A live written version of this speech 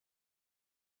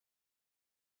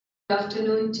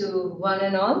afternoon to one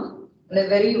and all, and a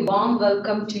very warm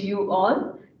welcome to you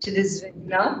all to this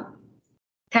webinar.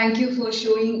 Thank you for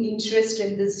showing interest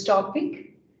in this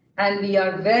topic, and we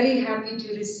are very happy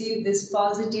to receive this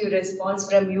positive response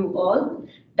from you all,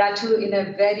 that too in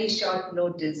a very short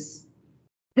notice.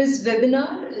 This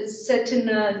webinar is set in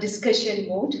a discussion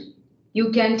mode.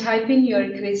 You can type in your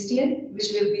question,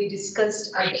 which will be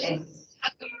discussed at the end.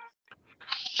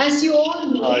 As you all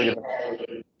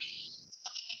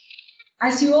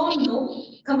know,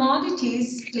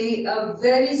 commodities play a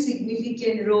very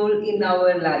significant role in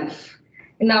our life,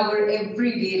 in our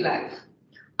everyday life.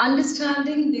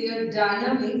 Understanding their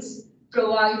dynamics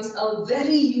provides a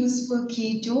very useful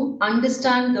key to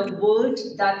understand the world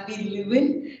that we live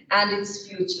in and its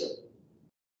future.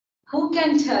 Who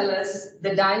can tell us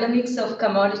the dynamics of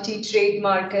commodity trade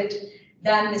market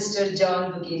than Mr.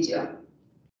 John Bugeja?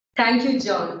 Thank you,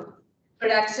 John, for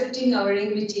accepting our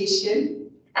invitation.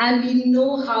 And we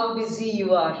know how busy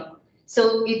you are.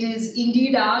 So it is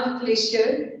indeed our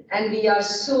pleasure, and we are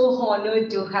so honored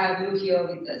to have you here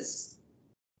with us.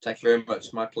 Thank you very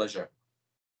much. My pleasure.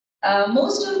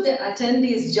 Most of the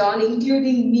attendees, John,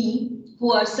 including me,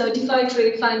 who are certified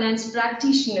trade finance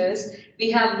practitioners, we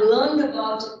have learned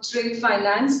about trade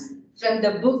finance from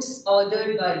the books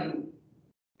authored by you.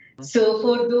 So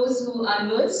for those who are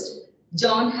unversed,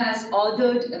 John has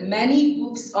authored many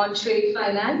books on trade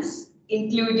finance,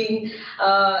 including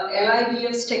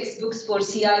BIBF's textbooks for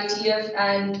CITF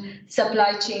and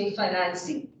supply chain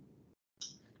financing.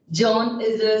 John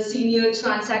is a senior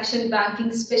transaction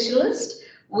banking specialist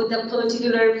with a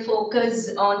particular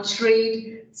focus on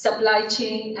trade, supply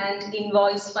chain, and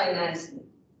invoice financing.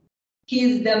 He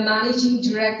is the managing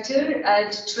director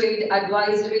at Trade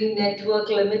Advisory Network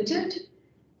Limited.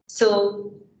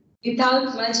 So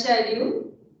without much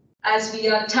ado, as we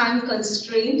are time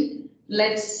constrained,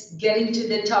 let's get into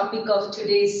the topic of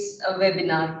today's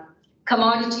webinar,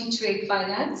 Commodity Trade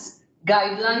Finance,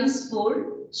 Guidelines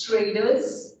for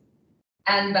Traders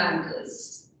and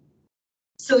Bankers.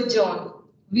 So John,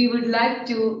 we would like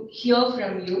to hear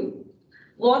from you.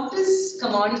 What is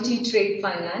commodity trade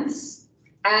finance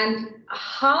and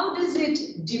how does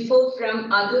it differ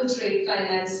from other trade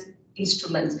finance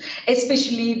instruments,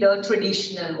 especially the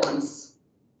traditional ones?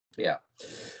 Yeah,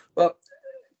 well,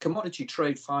 commodity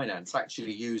trade finance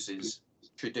actually uses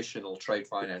traditional trade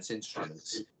finance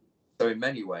instruments. So in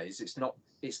many ways, it's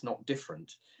not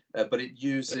different, but it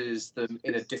uses them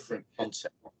in a different context.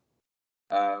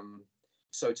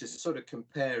 So to sort of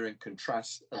compare and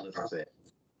contrast a little bit,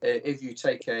 if you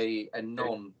take a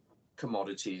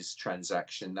non-commodities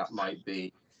transaction, that might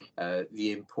be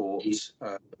the import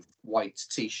of white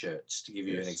T-shirts, to give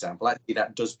you an example. Actually,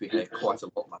 that does behave quite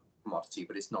a lot like a commodity,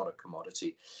 but it's not a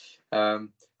commodity.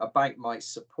 A bank might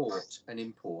support an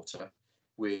importer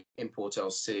with import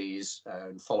LCs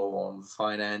and follow-on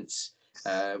finance,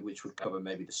 which would cover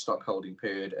maybe the stock holding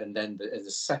period, and then as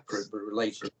a separate but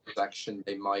related transaction,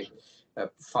 they might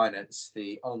finance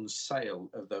the on sale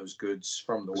of those goods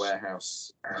from the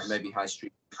warehouse, maybe high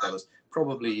street retailers,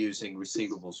 probably using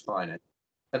receivables finance.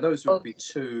 And those would be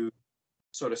two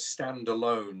sort of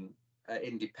standalone,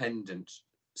 independent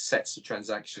sets of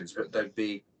transactions, but they'd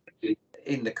be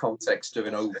in the context of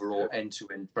an overall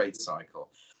end-to-end trade cycle.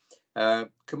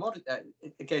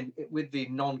 Again, with the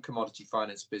non-commodity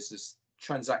finance business,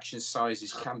 transaction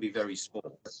sizes can be very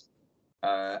small,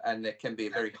 and there can be a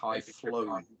very high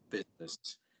flow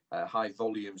business, high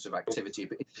volumes of activity,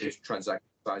 but if transaction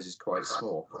size is quite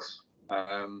small.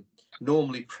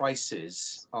 Normally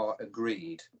prices are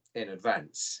agreed in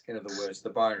advance. In other words, the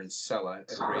buyer and seller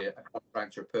agree a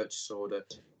contract or a purchase order.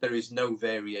 There is no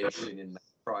variation in that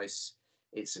price.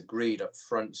 It's agreed up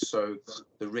front, so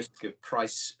the risk of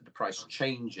the price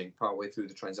changing partway through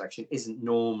the transaction isn't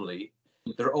normally.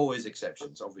 There are always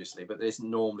exceptions, obviously, but there isn't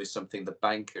normally something the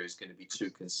banker is going to be too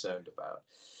concerned about.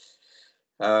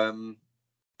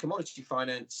 Commodity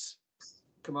finance,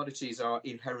 commodities are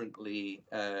inherently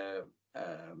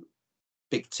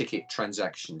big ticket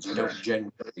transactions. You don't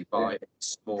generally buy a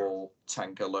small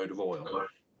tanker load of oil.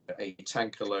 A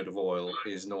tanker load of oil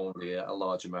is normally a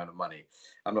large amount of money.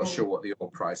 I'm not sure what the oil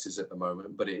price is at the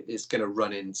moment, but it's going to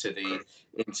run into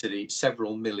the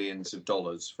several millions of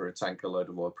dollars for a tanker load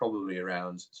of oil, probably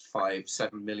around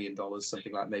 $5-7 million,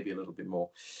 something like, maybe a little bit more.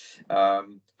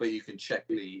 But you can check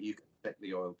the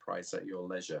oil price at your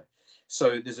leisure.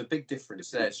 So there's a big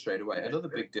difference there straight away. Another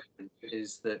big difference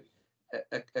is that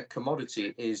a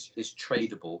commodity is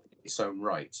tradable in its own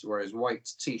right, whereas white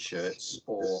T-shirts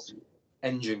or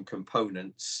engine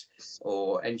components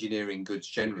or engineering goods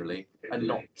generally are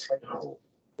not tradable.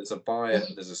 There's a buyer,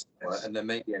 there's a seller, and there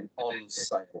may be an on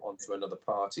sale onto another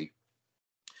party.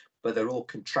 but they're all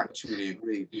contractually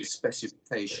agreed. The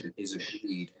specification is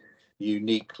agreed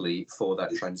uniquely for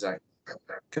that transaction.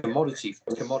 Commodities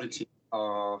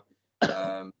are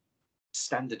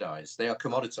standardized. They are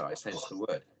commoditized, hence the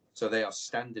word. So they are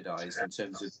standardized in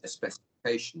terms of their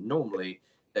specification. Normally,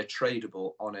 they're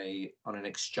tradable on an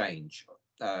exchange,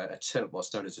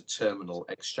 what's known as a terminal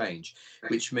exchange,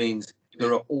 which means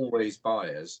there are always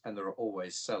buyers and there are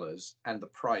always sellers, and the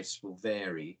price will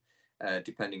vary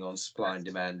depending on supply and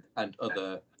demand and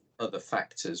other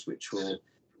factors which will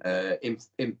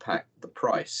impact the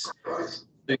price.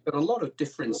 So you've got a lot of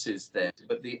differences there,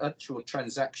 but the actual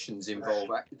transactions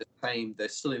involve actually the same. They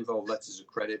still involve letters of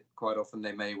credit. Quite often,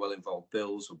 they may well involve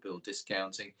bills or bill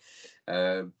discounting.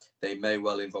 They may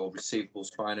well involve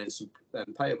receivables finance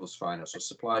and payables finance or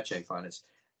supply chain finance.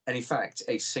 And in fact,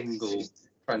 a single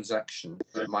transaction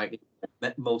might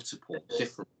involve multiple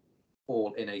different,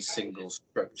 all in a single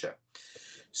structure.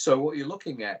 So what you're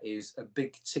looking at is a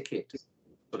big ticket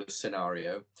sort of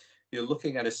scenario. You're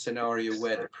looking at a scenario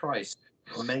where the price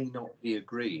may not be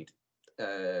agreed.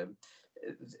 The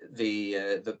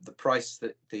price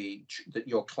that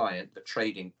your client, the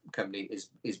trading company,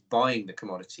 is buying the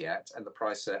commodity at, and the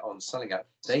price they're on selling at,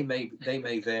 they may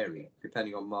vary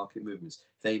depending on market movements.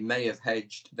 They may have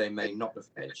hedged, they may not have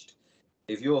hedged.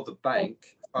 If you're the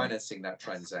bank financing that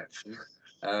transaction,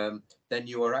 then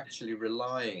you are actually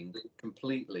relying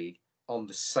completely on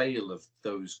the sale of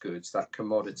those goods, that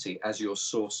commodity, as your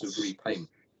source of repayment.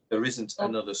 There isn't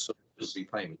another source of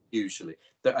repayment usually.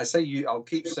 I'll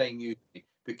keep saying usually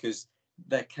because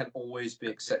there can always be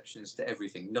exceptions to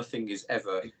everything. Nothing is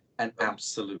ever an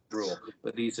absolute rule,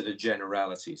 but these are the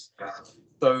generalities.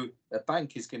 So a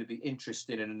bank is going to be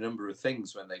interested in a number of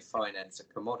things when they finance a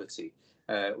commodity,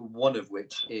 one of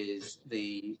which is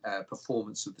the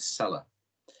performance of the seller.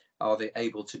 Are they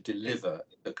able to deliver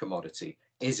the commodity?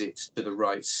 Is it to the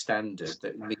right standard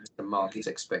that meets the market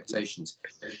expectations?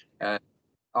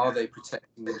 Are they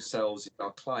protecting themselves? Is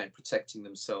our client protecting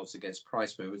themselves against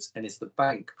price movements? And is the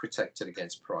bank protected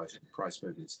against price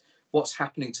movements? What's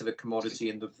happening to the commodity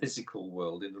in the physical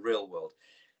world, in the real world?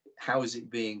 How is it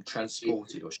being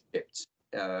transported or shipped?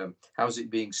 How is it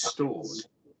being stored?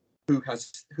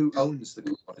 Who owns the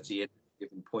commodity at a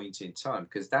given point in time?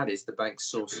 Because that is the bank's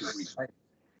source of repayment.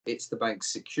 It's the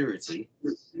bank's security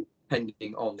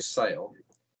pending on sale.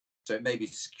 So it may be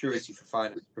security for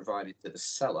finance provided to the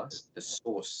seller, the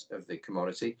source of the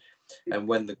commodity. And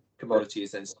when the commodity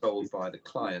is then sold by the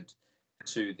client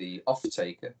to the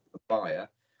off-taker, the buyer,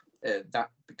 that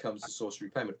becomes the source of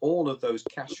repayment. All of those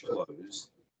cash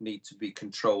flows need to be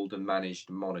controlled and managed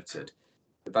and monitored.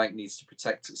 The bank needs to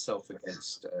protect itself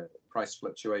against price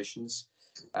fluctuations.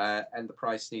 And the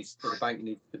bank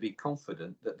needs to be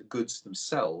confident that the goods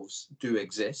themselves do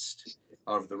exist,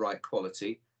 are of the right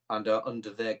quality, and are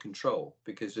under their control.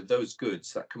 Because with those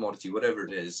goods, that commodity, whatever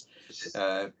it is,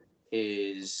 it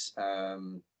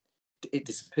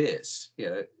disappears.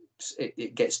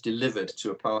 It gets delivered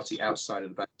to a party outside of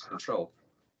the bank's control.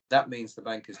 That means the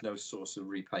bank has no source of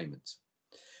repayment.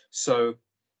 So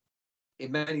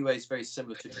in many ways, very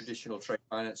similar to traditional trade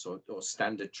finance or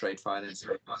standard trade finance,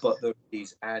 but there are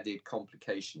these added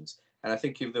complications. And I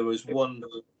think if there was one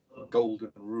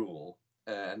golden rule,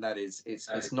 and that is,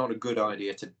 it's not a good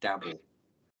idea to dabble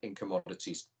in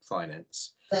commodities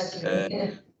finance.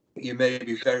 You may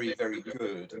be very, very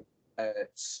good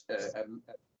at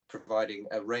providing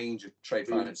a range of trade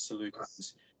finance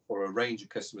solutions or a range of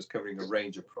customers covering a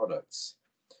range of products,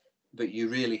 but you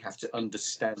really have to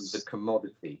understand the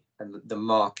commodity and the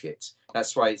market.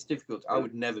 That's why it's difficult. I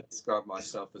would never describe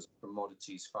myself as a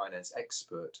commodities finance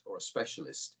expert or a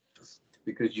specialist,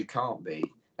 because you can't be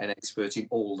an expert in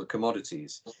all the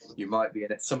commodities. Somebody might be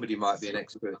an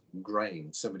expert in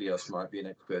grain, somebody else might be an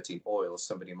expert in oil,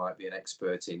 somebody might be an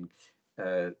expert in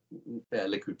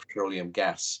liquid petroleum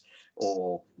gas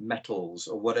or metals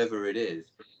or whatever it is,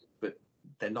 but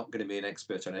they're not going to be an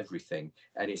expert on everything.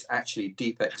 And it's actually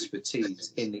deep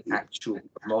expertise in the actual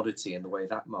commodity and the way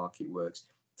that market works.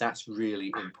 That's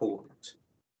really important.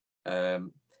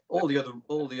 All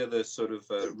the other sort of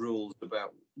rules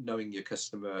about knowing your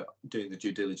customer, doing the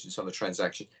due diligence on the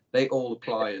transaction, they all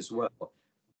apply as well.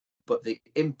 But the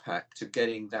impact of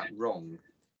getting that wrong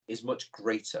is much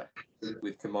greater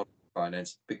with commodity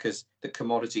finance, because the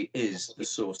commodity is the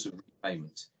source of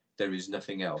repayment. There is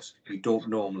nothing else. You don't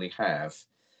normally have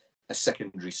a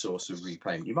secondary source of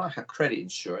repayment. You might have credit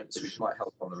insurance, which might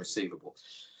help on the receivable,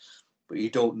 but you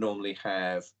don't normally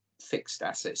have fixed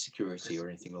asset security or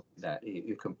anything like that.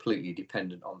 You're completely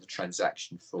dependent on the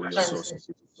transaction for your source.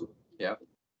 Yeah.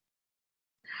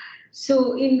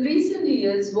 So in recent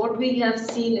years, what we have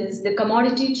seen is the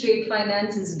commodity trade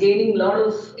finance is gaining a lot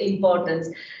of importance.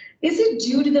 Is it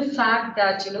due to the fact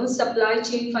that supply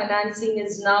chain financing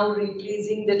is now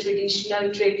replacing the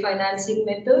traditional trade financing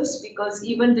methods? Because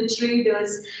even the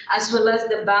traders as well as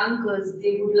the bankers,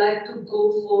 they would like to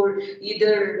go for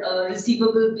either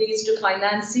receivable based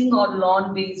financing or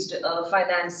loan based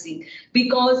financing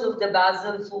because of the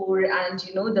Basel IV and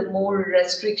the more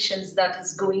restrictions that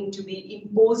is going to be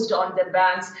imposed on the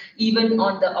banks, even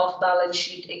on the off-balance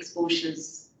sheet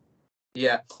exposures.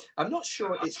 Yeah, I'm not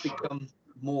sure it's become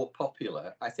more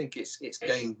popular. I think it's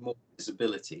gained more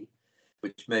visibility,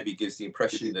 which maybe gives the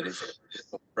impression that it's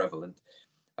more prevalent.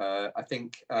 I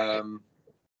think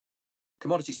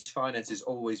commodities finance has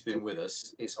always been with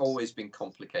us. It's always been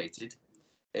complicated.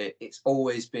 It's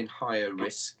always been higher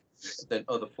risk than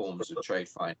other forms of trade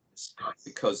finance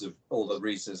because of all the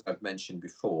reasons I've mentioned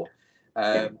before.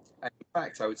 And in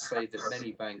fact, I would say that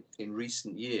many banks in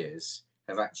recent years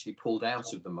have actually pulled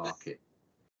out of the market.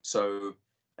 So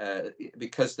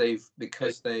because they've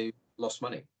lost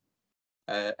money,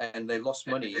 and they lost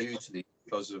money usually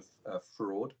because of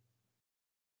fraud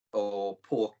or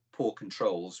poor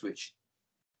controls, which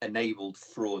enabled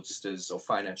fraudsters or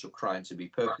financial crime to be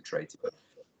perpetrated.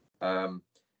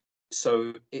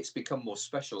 So it's become more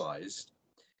specialized.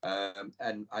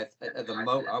 And at the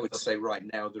moment, I would say right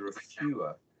now there are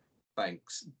fewer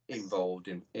banks involved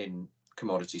in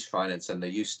commodities finance than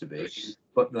there used to be,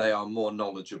 but they are more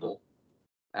knowledgeable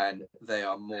and they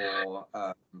are more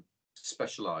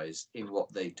specialized in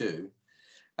what they do.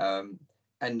 And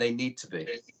they need to be,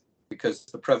 because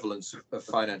the prevalence of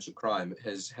financial crime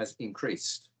has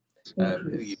increased.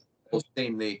 You've all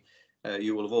seen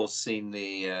you will have all seen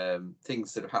the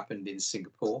things that have happened in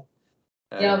Singapore.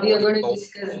 Yeah, we are going to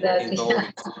discuss that.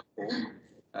 Involving Singapore.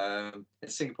 And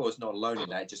Singapore is not alone in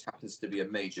that. It just happens to be a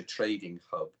major trading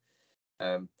hub.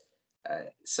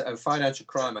 So financial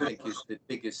crime, I think, is the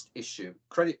biggest issue.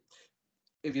 Credit.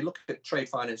 If you look at trade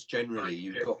finance generally,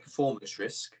 you've got performance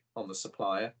risk on the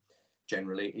supplier.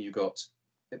 Generally, you've got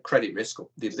credit risk, or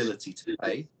the ability to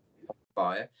pay on the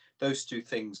buyer. Those two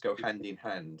things go hand in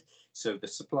hand. So if the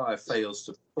supplier fails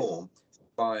to perform, the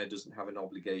buyer doesn't have an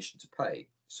obligation to pay.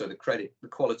 So the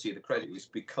quality of the credit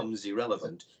risk becomes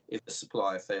irrelevant if the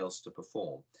supplier fails to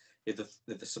perform. If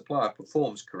the supplier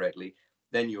performs correctly,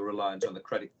 then you're reliant on the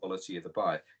credit quality of the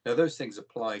buyer. Now, those things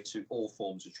apply to all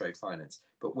forms of trade finance,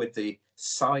 but with the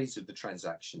size of the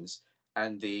transactions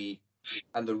and the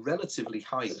relatively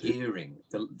high gearing,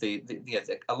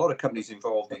 a lot of companies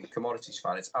involved in commodities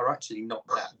finance are actually not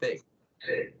that big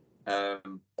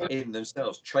in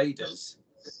themselves. Traders,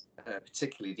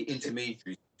 particularly the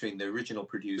intermediaries between the original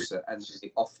producer and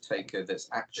the off-taker that's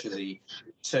actually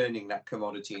turning that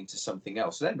commodity into something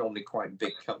else, they're normally quite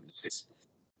big companies.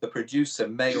 The producer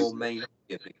may or may not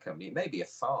be a big company. It may be a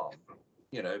farm,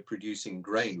 producing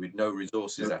grain with no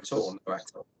resources at all, no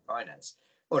access to finance.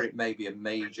 Or it may be a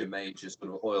major sort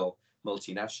of oil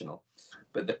multinational.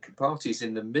 But the parties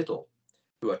in the middle,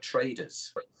 who are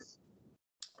traders,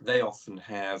 they often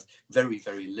have very,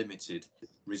 very limited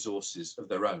resources of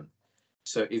their own.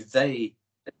 So if they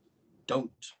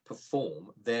don't perform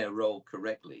their role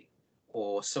correctly,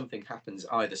 or something happens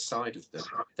either side of them,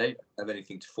 they don't have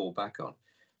anything to fall back on.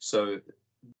 So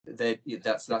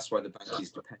that's why the bank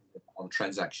is dependent on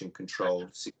transaction control,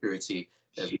 security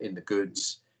in the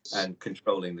goods, and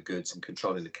controlling the goods and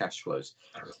controlling the cash flows.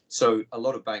 So a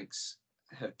lot of banks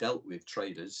have dealt with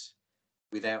traders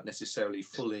without necessarily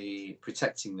fully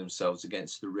protecting themselves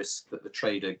against the risk that the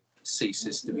trader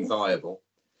ceases to be viable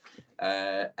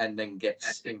and then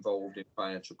gets involved in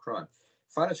financial crime.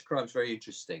 Financial crime is very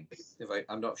interesting.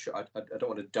 I'm not sure, I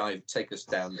don't want to take us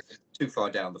down too far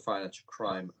down the financial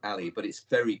crime alley, but it's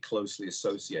very closely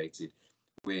associated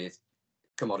with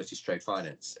commodities trade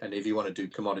finance. And if you want to do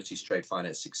commodities trade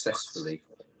finance successfully,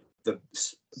 the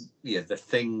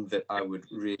thing that I would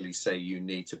really say you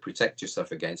need to protect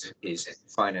yourself against is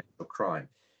financial crime.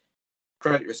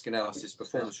 Credit risk analysis,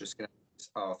 performance risk analysis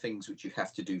are things which you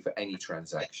have to do for any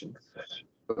transaction.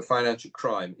 But financial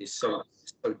crime is so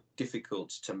difficult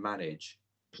to manage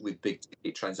with big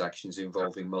ticket transactions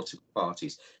involving multiple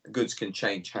parties. The goods can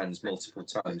change hands multiple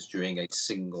times during a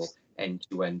single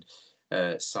end-to-end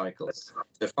cycle.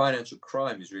 So financial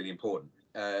crime is really important,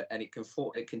 and it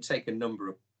can take a number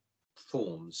of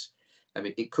forms. I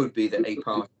mean, it could be that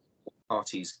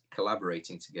parties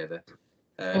collaborating together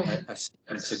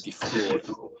to defraud,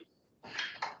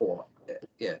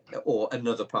 or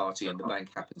another party, and the bank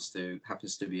happens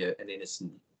to be an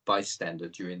innocent bystander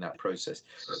during that process.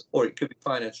 Or it could be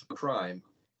financial crime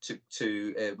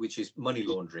which is money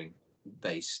laundering,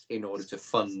 based in order to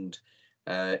fund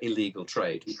illegal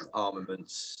trade,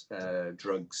 armaments,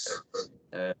 drugs,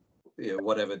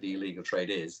 whatever the illegal trade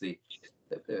is. The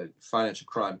financial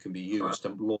crime can be used to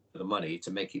launder the money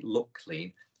to make it look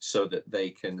clean, so that they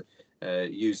can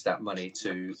use that money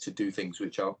to do things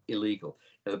which are illegal.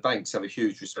 Now, the banks have a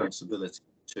huge responsibility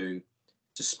to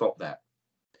spot that.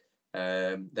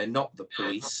 They're not the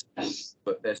police,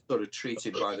 but they're sort of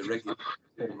treated by the regulator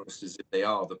almost as if they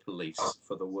are the police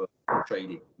for the world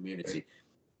trading community.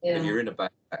 Yeah. If you're in a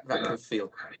bank, that can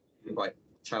feel quite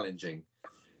challenging.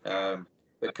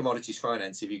 But commodities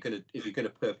finance, if you're going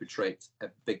to perpetrate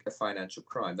a financial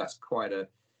crime, that's quite a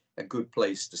good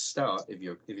place to start if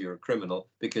you're a criminal,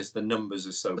 because the numbers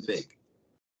are so big.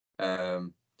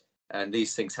 And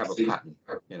these things have a pattern,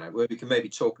 where we can maybe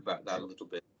talk about that a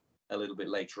little bit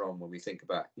later on, when we think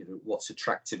about what's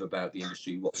attractive about the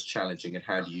industry, what's challenging, and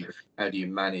how do you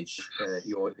manage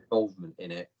your involvement in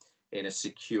it in a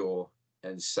secure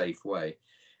and safe way.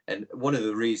 And one of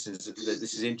the reasons that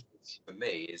this is interesting for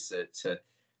me is that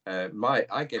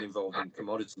I get involved in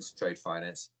commodities trade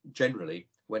finance generally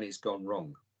when it's gone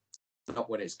wrong, not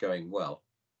when it's going well.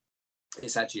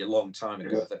 It's actually a long time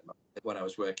ago that when I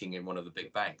was working in one of the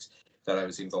big banks that I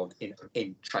was involved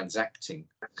in transacting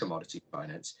commodity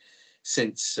finance.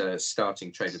 Since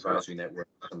starting Trade Advisory Network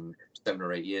 7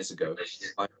 or 8 years ago,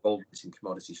 I'm involved in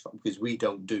commodities because we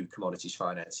don't do commodities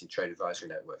finance in Trade Advisory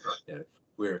Network.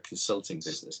 We're a consulting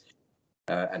business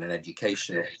and an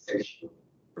educational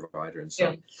provider and so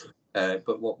on.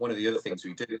 But one of the other things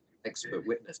we do is expert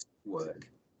witness work.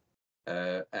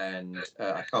 And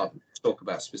I can't talk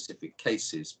about specific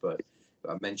cases, but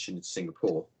I mentioned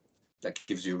Singapore. That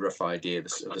gives you a rough idea of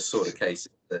the sort of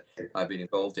cases that I've been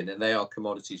involved in, and they are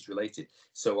commodities related.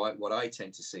 So what I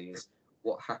tend to see is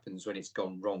what happens when it's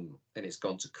gone wrong and it's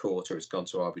gone to court or it's gone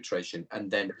to arbitration, and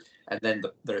then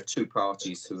there are two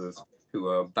parties who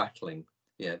are battling.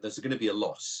 Yeah, there's going to be a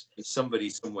loss. Somebody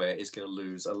somewhere is going to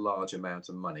lose a large amount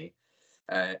of money,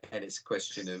 and it's a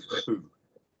question of who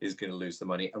is going to lose the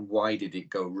money and why did it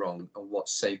go wrong and what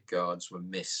safeguards were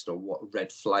missed or what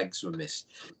red flags were missed.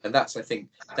 And I think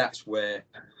that's where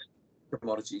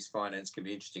commodities finance can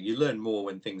be interesting. You learn more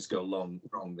when things go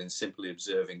wrong than simply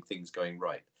observing things going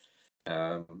right.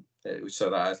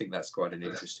 So I think that's quite an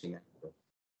interesting angle.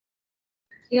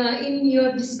 Yeah, in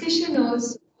your discussion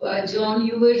also, John,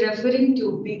 you were referring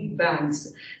to big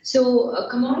banks. So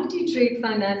commodity trade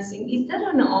financing, is that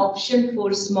an option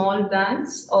for small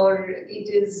banks, or it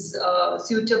is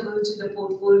suitable to the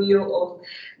portfolio of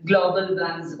global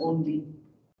banks only?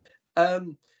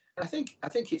 I think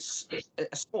it's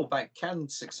a small bank can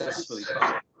successfully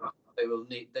fund.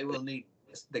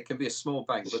 They can be a small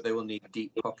bank, but they will need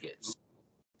deep pockets.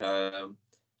 A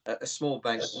small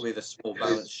bank with a small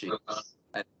balance sheet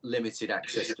and limited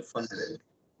access to funding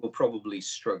will probably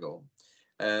struggle.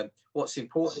 What's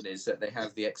important is that they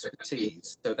have the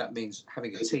expertise. So that means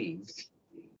having a team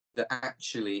that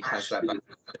actually has that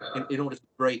background. In order to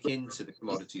break into the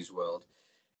commodities world,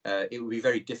 it would be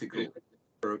very difficult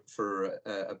for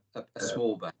a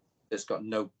small bank that's got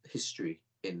no history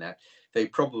in that.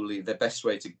 The best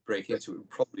way to break into it would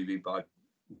probably be by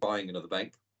buying another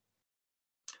bank,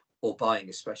 or buying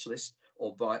a specialist,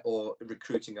 or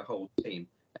recruiting a whole team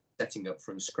and setting up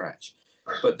from scratch.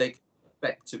 But they can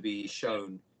expect to be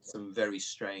shown some very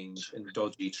strange and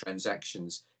dodgy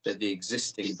transactions that the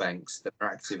existing banks that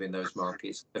are active in those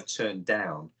markets have turned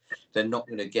down. They're not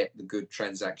going to get the good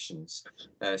transactions,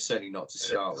 certainly not to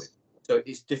start with. So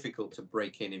it's difficult to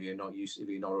break in if you're not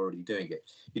already doing it.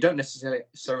 You don't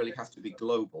necessarily have to be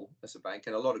global as a bank,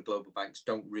 and a lot of global banks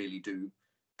don't really do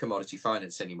commodity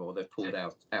finance anymore. They've pulled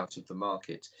out of the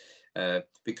market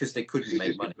because they couldn't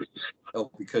make money,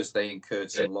 or because they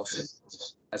incurred some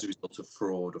losses as a result of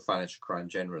fraud or financial crime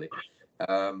generally.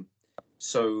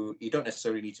 So you don't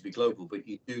necessarily need to be global, but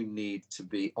you do need to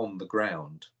be on the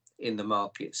ground in the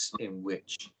markets in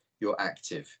which you're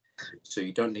active. So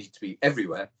you don't need to be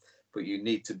everywhere, but you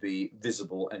need to be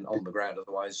visible and on the ground.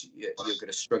 Otherwise, you're going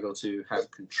to struggle to have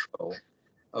control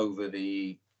over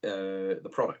the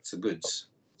products, the goods.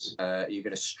 You're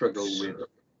going to struggle with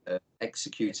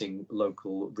executing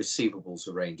local receivables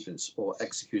arrangements or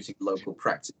executing local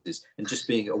practices and just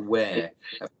being aware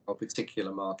of how a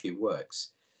particular market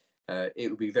works. It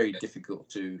would be very difficult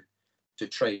to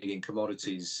trade in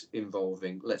commodities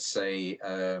involving, let's say,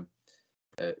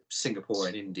 Singapore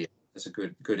and India. That's a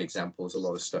good example. There's a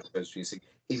lot of stuff goes between.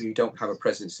 If you don't have a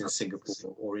presence in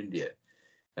Singapore or India,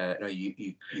 no,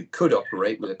 you could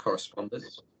operate with a correspondent,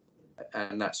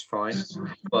 and that's fine.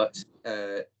 But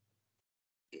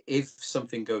if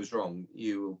something goes wrong,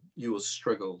 you will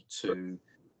struggle to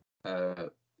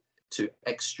to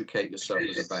extricate yourself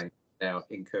as a bank without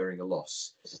incurring a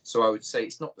loss. So I would say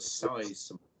it's not the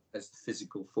size as the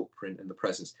physical footprint and the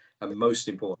presence, and most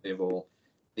importantly of all,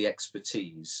 the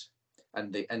expertise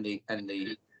and the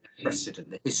precedent,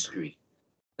 the history.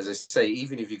 As I say,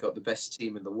 even if you've got the best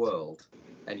team in the world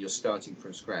and you're starting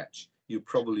from scratch, you'll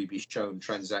probably be shown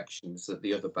transactions that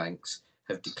the other banks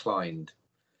have declined.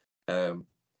 And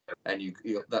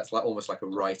that's like almost like a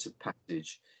rite of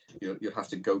passage. You'll have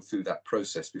to go through that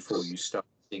process before you start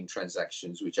seeing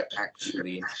transactions which are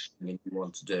actually interesting and you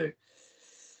want to do.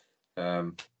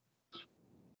 And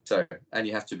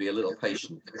you have to be a little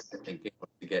patient, I think, in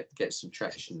order to get some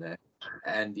traction there.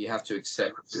 And you have to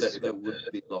accept that there will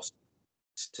be loss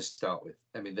to start with.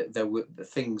 I mean, the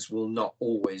things will not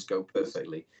always go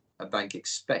perfectly. A bank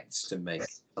expects to make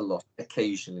a loss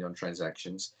occasionally on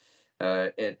transactions.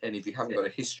 And if you haven't got a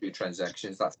history of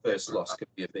transactions, that first loss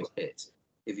could be a big hit.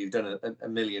 If you've done a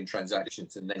million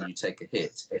transactions and then you take a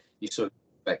hit, you sort of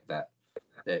expect that.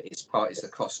 It's the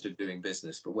cost of doing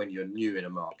business. But when you're new in a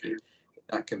market,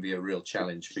 that can be a real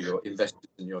challenge for your investors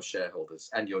and your shareholders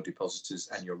and your depositors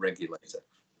and your regulator.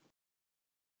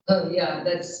 Oh yeah,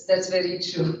 that's very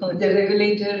true. The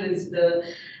regulator is the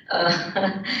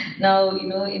now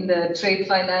in the trade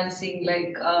financing,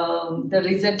 like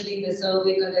recently the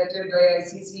survey conducted by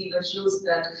ICC even shows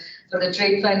that for the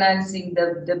trade financing,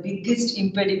 the biggest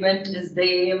impediment is the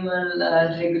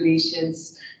AML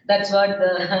regulations. That's what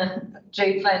the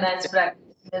trade finance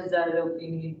practitioners are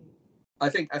opinion. I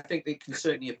think it can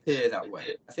certainly appear that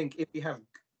way. I think if you have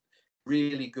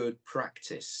really good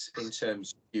practice in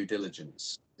terms of due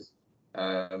diligence,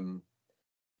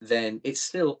 then it's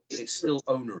still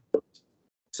onerous.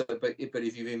 So, but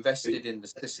if you've invested in the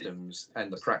systems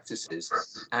and the practices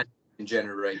and can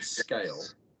generate scale,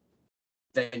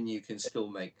 then you can still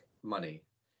make money.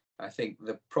 I think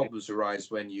the problems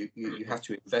arise when you have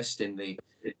to invest in the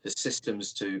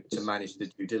systems to manage the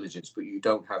due diligence, but you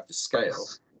don't have the scale,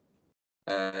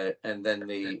 and then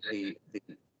the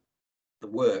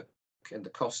work and the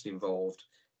cost involved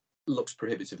looks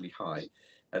prohibitively high.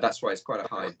 That's why it's quite a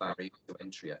high barrier to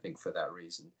entry, I think, for that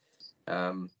reason.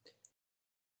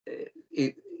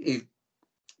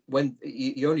 When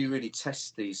you only really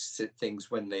test these things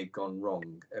when they've gone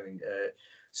wrong. I mean,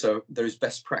 so there is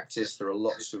best practice. There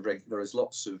is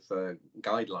lots of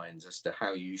guidelines as to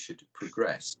how you should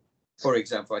progress. For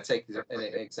example, I take an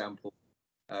example.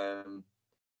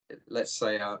 Let's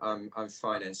say I'm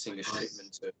financing a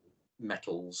shipment of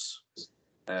metals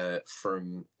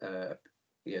from the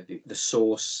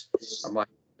source. My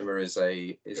customer is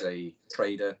a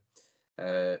trader.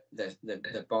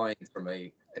 They're buying from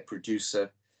a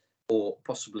producer or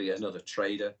possibly another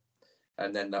trader,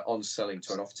 and then they're on selling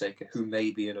to an off-taker who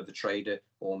may be another trader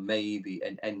or maybe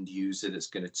an end user that's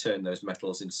going to turn those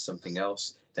metals into something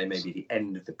else. They may be the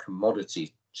end of the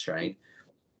commodity chain,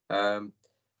 and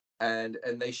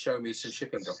they show me some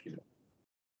shipping documents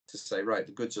to say, right,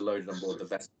 the goods are loaded on board the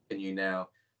vessel. Can you now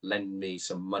lend me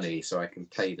some money so I can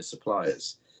pay the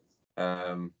suppliers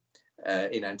in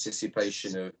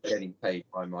anticipation of getting paid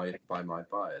by my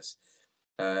buyers?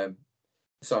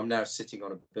 So I'm now sitting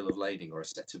on a bill of lading or a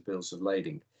set of bills of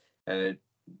lading.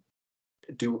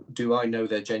 Do I know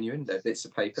they're genuine? They're bits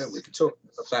of paper. We could talk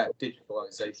about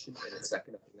digitalization in a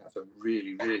second. I think that's a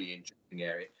really, really interesting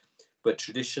area. But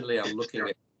traditionally, I'm looking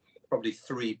at probably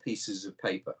 3 pieces of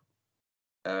paper.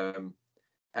 And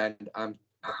I'm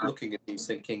looking at these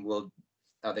thinking, well,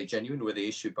 are they genuine? Were they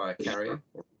issued by a carrier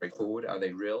or straightforward? Are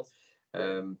they real?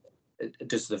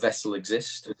 Does the vessel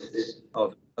exist?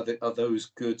 Are those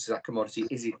goods, that commodity,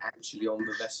 is it actually on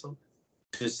the vessel?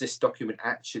 Does this document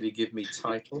actually give me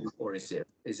title, or is it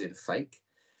a fake?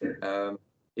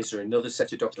 Is there another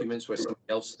set of documents where somebody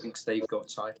else thinks they've got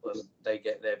title and they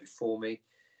get there before me?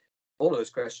 All of those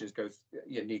questions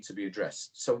need to be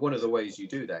addressed. So one of the ways you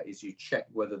do that is you check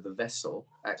whether the vessel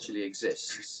actually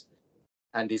exists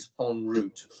and is en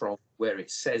route from where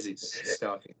it says it's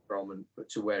starting from and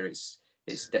to where its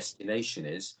destination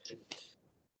is.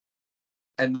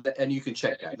 And you can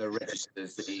check that. There are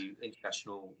registers, the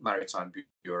International Maritime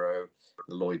Bureau,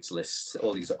 the Lloyd's lists,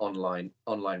 all these online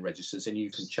registers, and you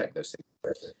can check those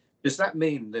things. Does that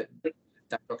mean that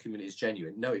document is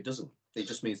genuine? No, it doesn't. It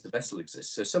just means the vessel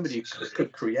exists. So somebody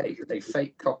could create a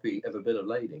fake copy of a bill of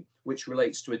lading which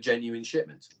relates to a genuine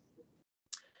shipment.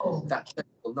 That check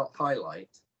will not highlight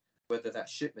whether that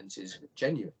shipment is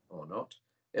genuine or not.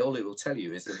 All it will tell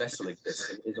you is the vessel exists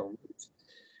and is en route.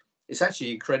 It's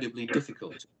actually incredibly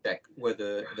difficult to check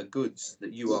whether the goods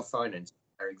that you are financing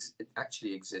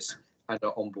actually exist and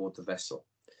are on board the vessel.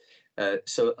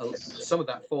 So some of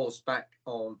that falls back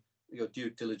on your due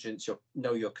diligence,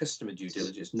 know your customer due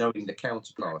diligence, knowing the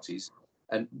counterparties,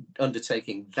 and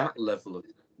undertaking that level of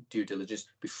due diligence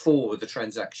before the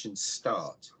transactions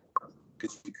start,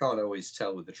 because you can't always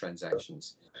tell with the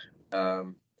transactions.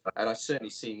 And I've certainly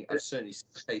seen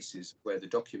cases where the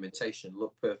documentation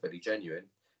looked perfectly genuine,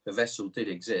 the vessel did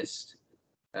exist,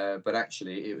 but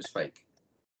actually it was fake,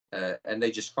 and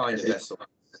they just find a vessel on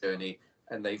the journey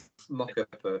and they mock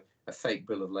up a fake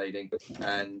bill of lading,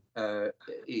 and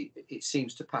it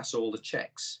seems to pass all the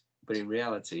checks, but in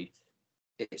reality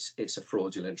it's a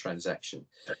fraudulent transaction.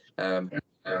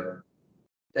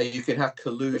 You can have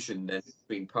collusion then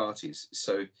between parties,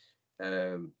 so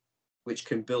which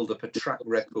can build up a track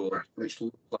record which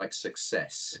looks like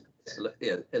success.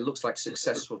 It looks like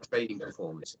successful trading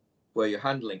performance, where you're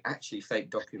handling actually fake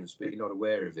documents but you're not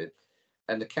aware of it,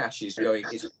 and the cash is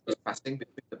passing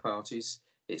between the parties.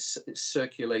 It's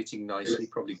circulating nicely,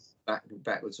 probably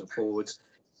backwards and forwards,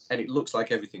 and it looks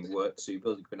like everything works. So you're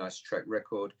building up a nice track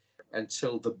record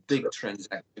until the big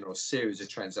transaction or series of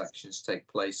transactions take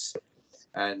place,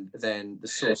 and then the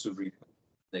source of refund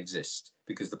doesn't exist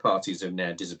because the parties have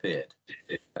now disappeared.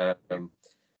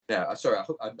 Now, sorry,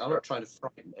 I'm not trying to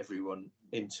frighten everyone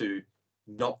into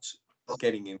not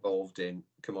getting involved in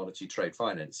commodity trade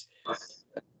finance.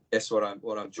 Guess what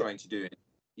I'm trying to do is,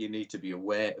 you need to be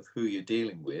aware of who you're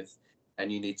dealing with,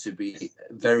 and you need to be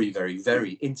very, very,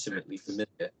 very intimately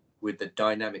familiar with the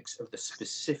dynamics of the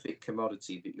specific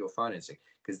commodity that you're financing,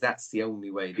 because that's the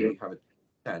only way that you have a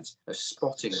chance of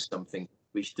spotting something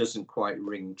which doesn't quite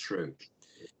ring true.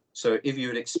 So if you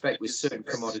would expect with certain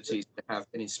commodities to have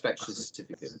an inspection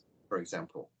certificate, for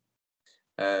example,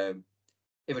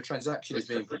 if a transaction is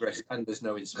being progressed and there's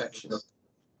no inspection,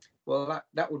 well,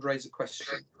 that would raise a question.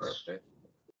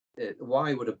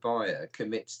 Why would a buyer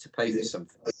commit to pay for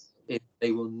something if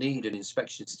they will need an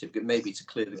inspection certificate, maybe to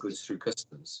clear the goods through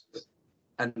customs,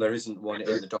 and there isn't one in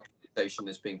the documentation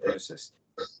that's being processed?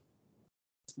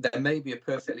 There may be a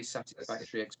perfectly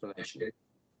satisfactory explanation,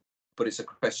 but it's a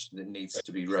question that needs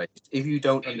to be raised. If you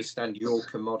don't understand your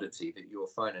commodity that you're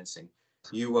financing,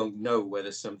 you won't know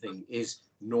whether something is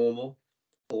normal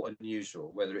or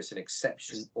unusual, whether it's an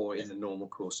exception or in the normal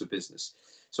course of business.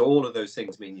 So all of those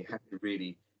things mean you have to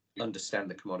really understand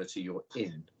the commodity you're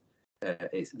in.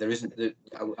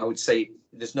 I would say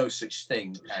there's no such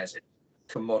thing as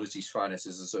commodities finance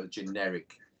as a sort of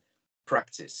generic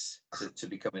practice to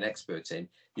become an expert in.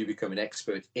 You become an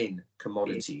expert in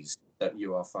commodities that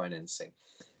you are financing,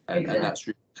 and that's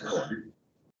really important.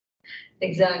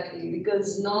 Exactly,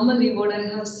 because normally what I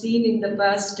have seen in the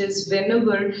past is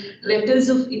whenever letters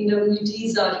of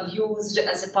indemnities are used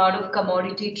as a part of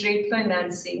commodity trade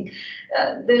financing,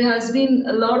 there has been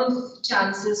a lot of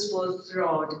chances for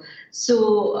fraud.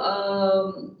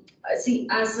 So, see,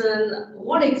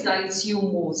 what excites you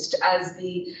most as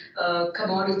the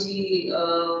commodity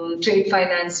trade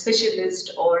finance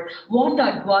specialist, or what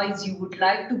advice you would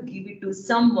like to give it to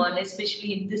someone,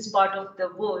 especially in this part of the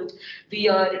world? We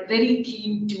are very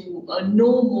keen to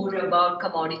know more about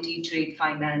commodity trade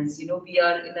finance. We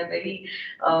are in a very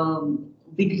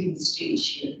beginning stage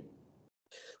here.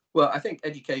 Well, I think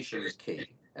education is key.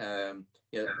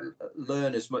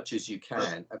 Learn as much as you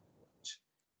can about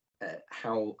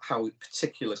how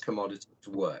particular commodities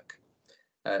work,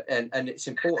 and it's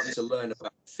important to learn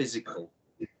about physical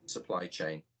supply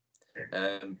chain.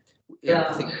 I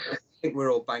think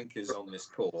we're all bankers on this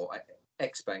call,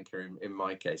 ex-banker in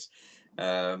my case,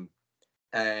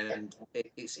 and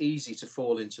it's easy to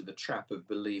fall into the trap of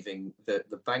believing that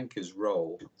the banker's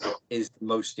role is the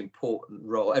most important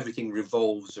role. Everything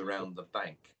revolves around the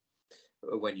bank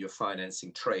when you're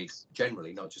financing trade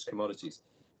generally, not just commodities.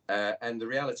 And the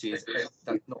reality is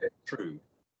that's not true.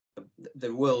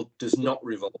 The world does not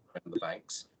revolve around the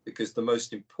banks, because the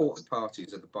most important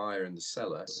parties are the buyer and the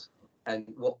seller. And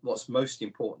what's most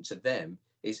important to them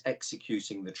is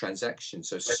executing the transaction.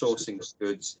 So sourcing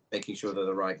goods, making sure they're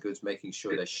the right goods, making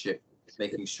sure they're shipped,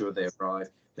 making sure they arrive,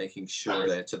 making sure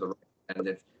they're to the right and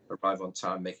they arrive on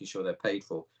time, making sure they're paid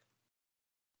for.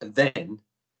 And then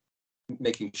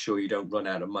making sure you don't run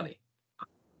out of money.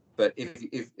 But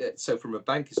so from a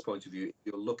banker's point of view, if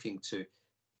you're looking to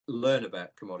learn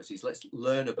about commodities, let's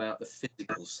learn about the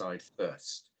physical side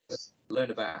first. Learn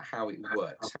about how it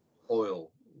works, how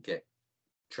oil get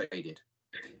traded,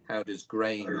 how does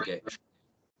grain get,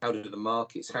 how do the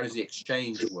markets, how does the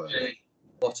exchange work,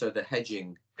 what are the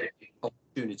hedging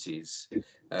opportunities,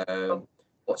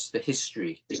 what's the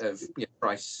history of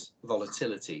price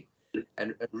volatility,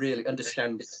 and really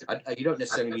understand. You don't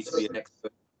necessarily need to be an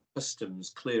expert in customs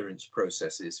clearance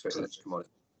processes for each commodity,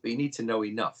 but you need to know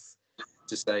enough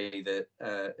to say that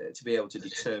to be able to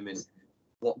determine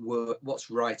what's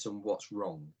right and what's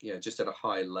wrong, just at a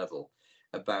high level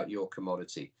about your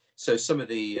commodity. So some of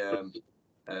the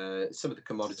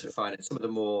commodity finance, some of the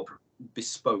more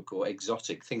bespoke or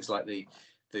exotic things like the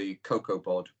cocoa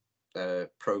bod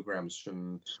programs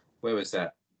from, where was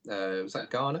that? Was that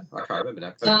Ghana? I can't remember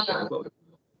now. Ghana. Well,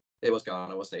 it was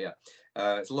Ghana, wasn't it?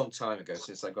 Yeah. It's a long time ago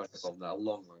since I got involved in that, a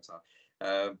long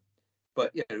time.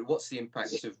 But what's the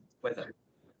impact of weather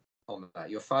on that?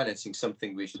 You're financing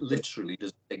something which literally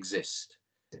doesn't exist.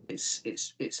 It's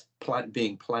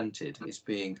being planted, it's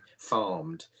being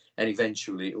farmed, and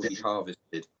eventually it will be harvested.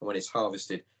 And when it's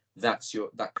harvested,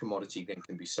 that commodity then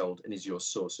can be sold and is your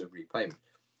source of repayment.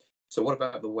 So what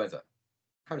about the weather?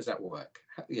 How does that work?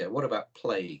 What about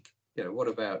plague? What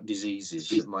about diseases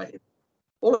that might?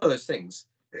 All of those things.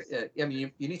 I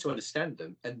mean, you need to understand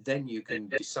them, and then you can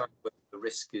decide whether the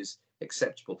risk is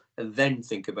acceptable, and then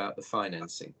think about the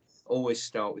financing. Always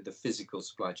start with the physical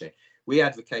supply chain. We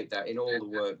advocate that in all the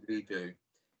work we do,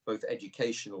 both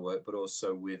educational work, but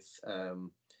also with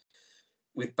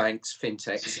banks,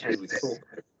 fintechs, and with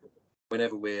corporate.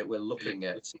 Whenever we're looking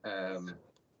at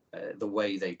the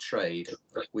way they trade,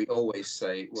 we always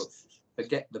say, well,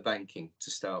 forget the banking to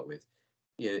start with.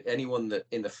 Anyone that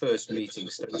in the first meeting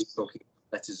starts talking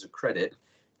letters of credit,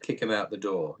 kick them out the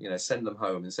door. Send them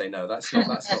home and say, no, that's not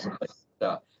the place to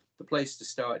start. The place to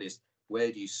start is, where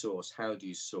do you source? How do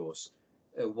you source?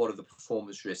 What are the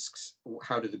performance risks?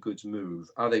 How do the goods move?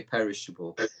 Are they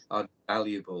perishable? Are they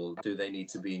valuable? Do they need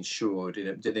to be insured?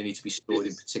 Do they need to be stored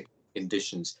in particular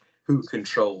conditions? Who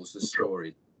controls the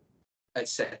storage,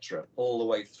 etc. All the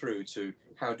way through to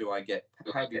how do you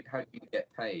get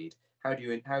paid? How do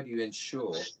you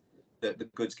ensure that the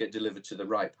goods get delivered to the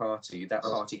right party? That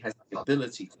party has the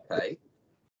ability to pay,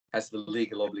 has the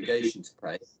legal obligation to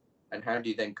pay, and how do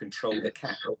you then control the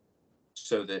cap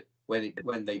so that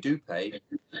when they do pay,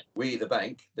 we, the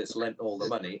bank that's lent all the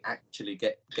money, actually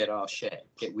get our share.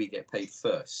 We get paid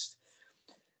first.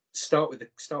 Start with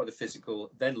the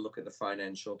physical, then look at the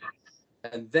financial,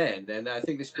 and I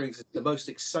think this brings us to the most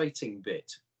exciting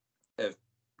bit of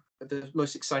the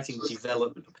most exciting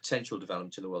development, potential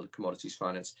development in the world of commodities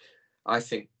finance, I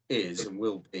think, is and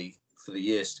will be for the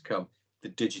years to come the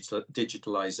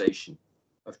digitalization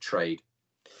of trade.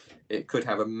 It could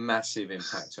have a massive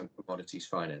impact on commodities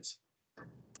finance.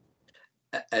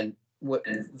 And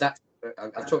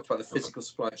I've talked about the physical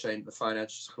supply chain, the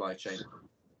financial supply chain.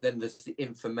 Then there's the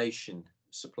information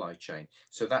supply chain.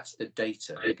 So that's the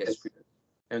data that gets produced.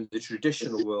 And the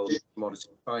traditional world of commodity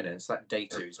finance, that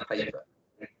data is paper.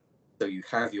 So you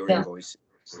have your invoice,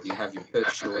 you have your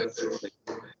purchase order,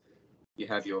 you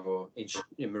have your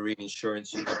marine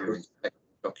insurance, you have your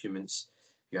documents,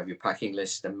 you have your packing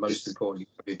list, and most importantly,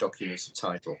 you have your documents of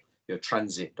title, your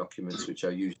transit documents, which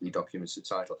are usually documents of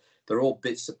title. They're all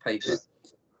bits of paper.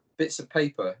 Bits of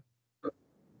paper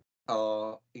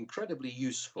are incredibly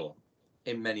useful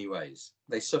in many ways.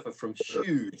 They suffer from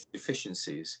huge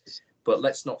deficiencies, but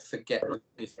let's not forget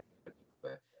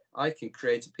I can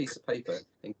create a piece of paper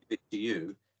and give it to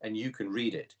you, and you can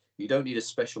read it. You don't need a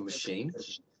special machine.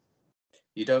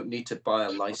 You don't need to buy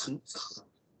a license.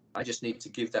 I just need to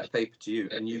give that paper to you,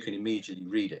 and you can immediately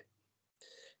read it.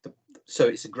 So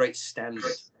it's a great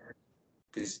standard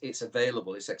because it's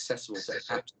available, it's accessible to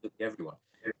absolutely everyone.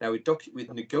 Now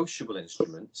with negotiable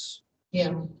instruments,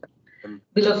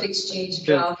 bill of exchange,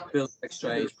 draft, bill of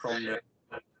exchange,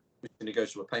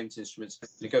 negotiable payment instruments,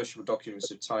 negotiable documents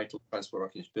of title, transport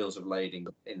documents, bills of lading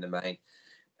in the main.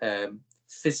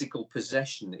 Physical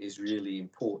possession is really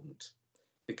important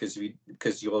because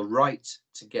your right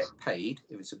to get paid,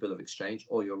 if it's a bill of exchange,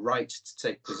 or your right to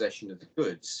take possession of the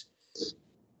goods,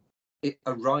 it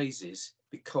arises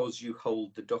because you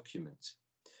hold the document.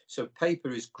 So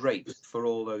paper is great for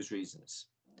all those reasons.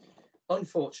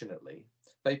 Unfortunately,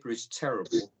 paper is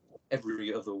terrible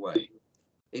every other way.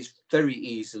 It's very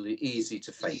easy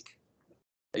to fake.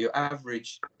 Your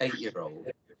average 8-year-old,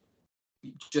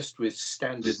 just with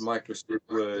standard Microsoft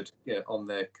Word on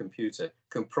their computer,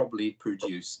 can probably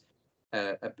produce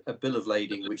a bill of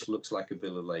lading which looks like a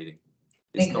bill of lading.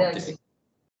 It's not difficult.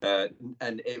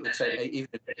 And it would say, even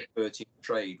an expert in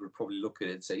trade would probably look at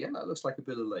it and say, yeah, that looks like a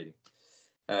bill of lading.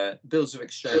 Bills of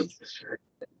exchange,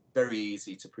 very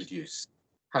easy to produce.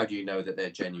 How do you know that they're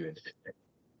genuine?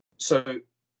 So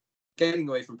getting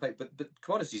away from paper, but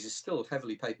commodities is still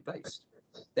heavily paper-based.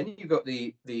 Then you've got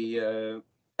the the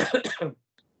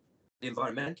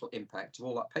environmental impact of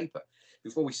all that paper.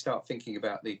 Before we start thinking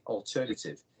about the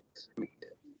alternative,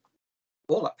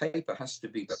 all that paper has to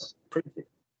be printed.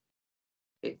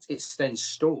 It's then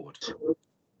stored.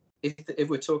 if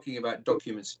we're talking about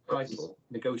documents title,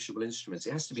 negotiable instruments,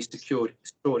 it has to be stored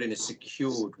in a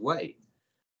secured way.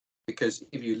 Because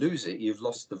if you lose it, you've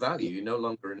lost the value. You're no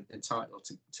longer entitled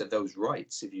to those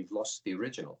rights if you've lost the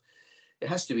original. It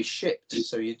has to be shipped.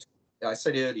 So I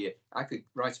said earlier, I could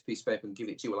write a piece of paper and give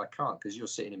it to you. Well, I can't because you're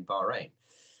sitting in Bahrain.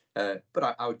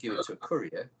 But I would give it to a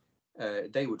courier.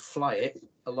 They would fly it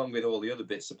along with all the other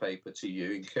bits of paper to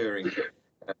you, incurring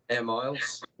air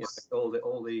miles, all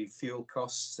the fuel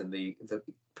costs and the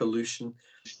pollution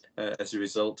as a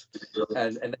result.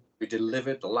 And then we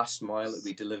delivered the last mile. It would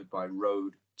be delivered by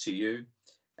road to you,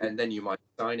 and then you might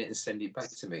sign it and send it back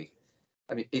to me.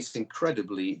 I mean, it's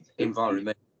incredibly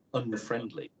environmentally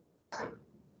unfriendly.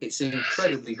 It's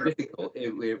incredibly difficult.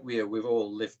 We've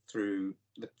all lived through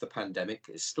the pandemic.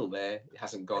 It's still there. It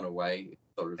hasn't gone away.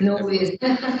 No way.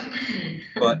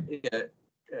 But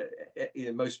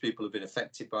most people have been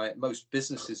affected by it. Most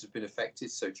businesses have been affected.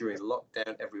 So during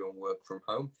lockdown, everyone worked from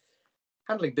home.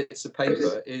 Handling bits of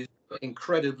paper is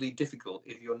incredibly difficult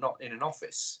if you're not in an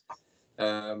office,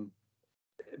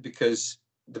 because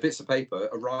the bits of paper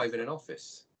arrive in an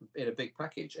office in a big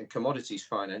package, and commodities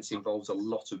finance involves a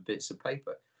lot of bits of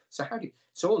paper.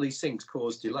 So all these things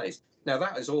cause delays. Now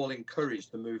that has all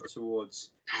encouraged the move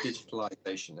towards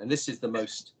digitalization, and this is the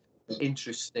most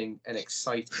interesting and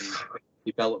exciting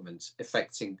development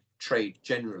affecting trade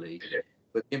generally,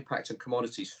 but the impact on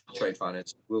commodities trade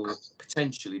finance will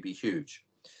potentially be huge.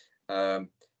 And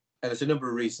there's a number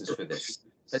of reasons for this.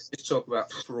 Let's just talk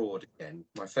about fraud again,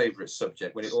 my favorite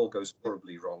subject, when it all goes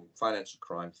horribly wrong: financial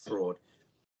crime, fraud.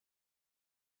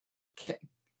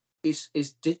 Is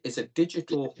a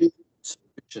digital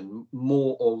solution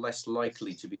more or less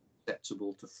likely to be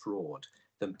susceptible to fraud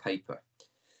than paper?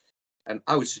 And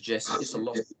I would suggest it's a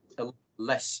lot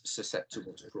less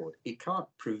susceptible to fraud. It can't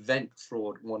prevent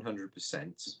fraud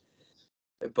 100%,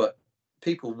 but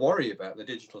people worry about the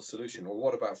digital solution. Well,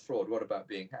 what about fraud? What about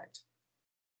being hacked?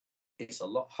 It's a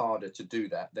lot harder to do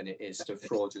that than it is to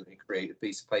fraudulently create a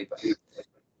piece of paper.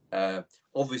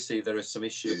 Obviously, there are some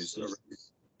issues around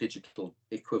digital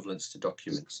equivalents to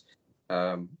documents.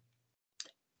 Can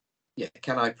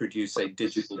I produce a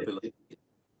digital bill of lading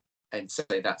and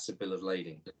say that's a bill of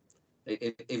lading?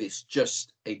 If it's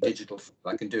just a digital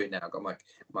file, I can do it now. I've got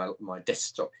my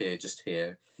desktop here, just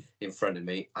here in front of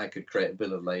me. I could create a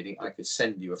bill of lading. I could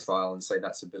send you a file and say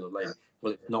that's a bill of lading.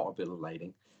 Well, it's not a bill of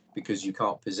lading because you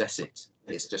can't possess it.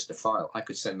 It's just a file. I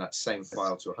could send that same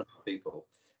file to 100 people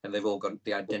and they've all got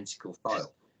the identical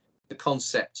file. The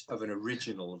concept of an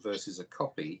original versus a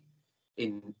copy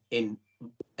in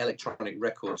electronic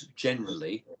records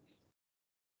generally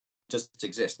doesn't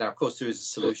exist. Now, of course, there is a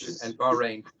solution, and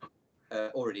Bahrain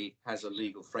already has a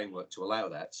legal framework to allow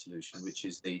that solution, which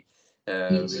is the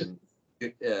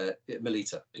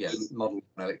Melita, model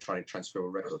electronic transfer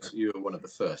of records. You are one of the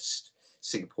first.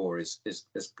 Singapore has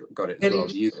got it as well.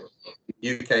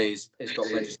 The UK has got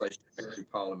legislation through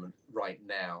Parliament right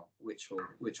now, which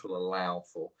will allow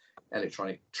for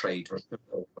electronic trade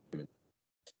documents.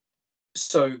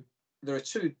 So there are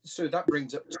two. So that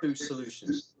brings up two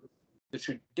solutions. The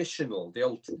traditional,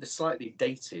 the slightly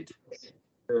dated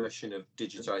version of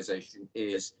digitization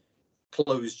is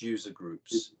closed user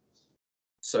groups.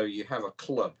 So you have a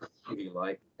club, if you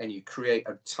like, and you create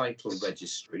a title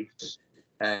registry,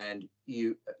 and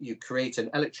you create an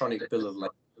electronic bill of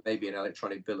lading, maybe an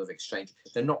electronic bill of exchange.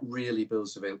 They're not really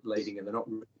bills of lading and they're not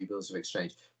really bills of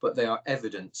exchange, but they are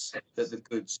evidence that the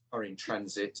goods are in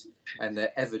transit, and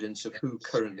they're evidence of who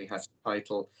currently has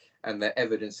title, and they're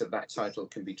evidence that that title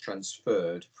can be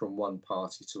transferred from one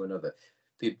party to another.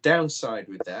 The downside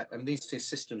with that, and these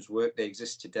systems work, they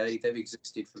exist today, they've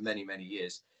existed for many, many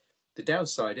years. The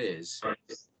downside is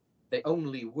they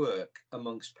only work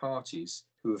amongst parties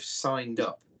who have signed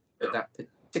up for that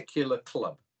particular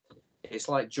club. It's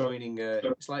like joining a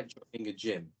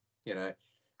gym. You know,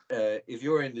 if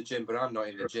you're in the gym but I'm not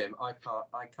in the gym, I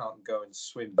can't go and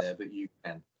swim there, but you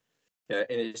can. And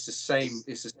it's the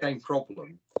same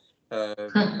problem.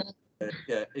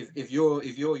 If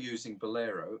you're using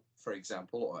Bolero, for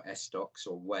example, or SDocs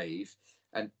or Wave,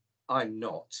 and I'm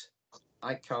not,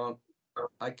 I can't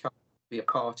be a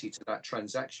party to that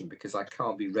transaction because I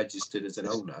can't be registered as an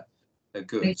owner of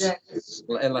goods, exactly,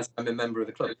 unless I'm a member of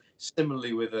the club.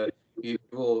 Similarly, with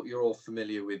you're all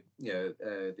familiar with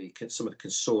some of the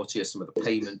consortia, some of the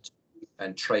payment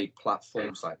and trade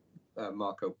platforms like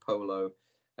Marco Polo,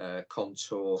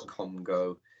 Contour,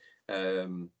 Congo.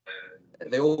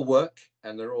 They all work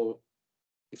and they're all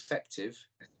effective,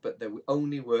 but they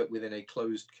only work within a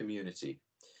closed community.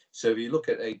 So if you look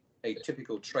at a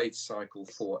typical trade cycle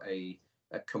for a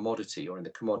commodity, or in the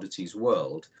commodities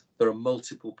world, there are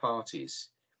multiple parties.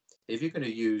 If you're going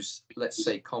to use, let's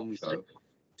say, Congo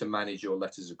to manage your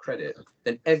letters of credit,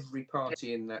 then every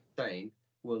party in that chain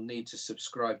will need to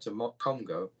subscribe to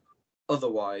Congo.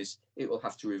 Otherwise, it will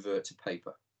have to revert to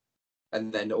paper.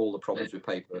 And then all the problems with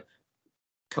paper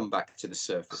come back to the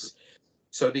surface.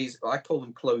 So these, I call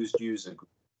them closed user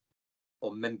groups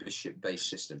or membership-based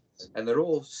systems, and they're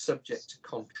all subject to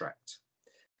contract.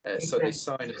 So they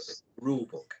sign a rule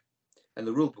book, and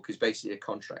the rule book is basically a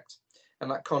contract. And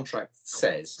that contract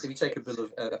says, if you take a bill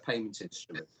of a payment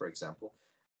instrument, for example,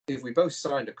 if we both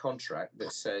signed a contract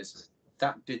that says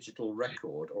that digital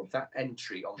record or that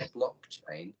entry on the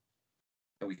blockchain,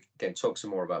 and we can talk some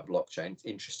more about blockchain,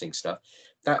 interesting stuff,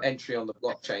 that entry on the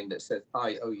blockchain that says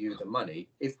I owe you the money,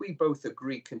 if we both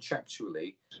agree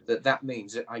contractually that that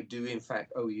means that I do in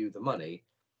fact owe you the money,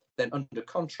 then under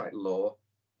contract law,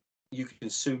 you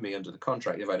can sue me under the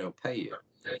contract if I don't pay you.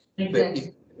 But if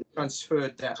you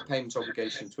transferred that payment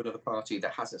obligation to another party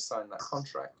that hasn't signed that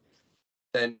contract,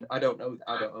 then I don't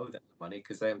owe them money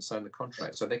because they haven't signed the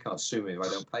contract, so they can't sue me if I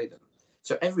don't pay them.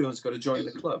 So everyone's got to join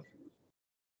the club.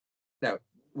 Now,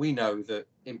 we know that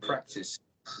in practice,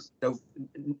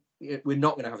 we're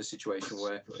not going to have a situation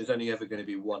where there's only ever going to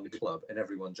be one club and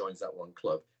everyone joins that one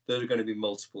club. There are going to be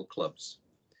multiple clubs,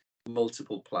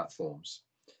 multiple platforms,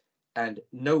 and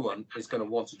no one is going to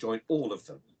want to join all of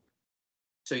them.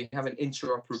 So you have an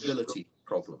interoperability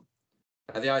problem.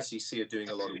 Now, the ICC are doing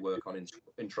a lot of work on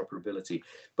interoperability,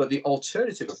 but the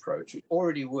alternative approach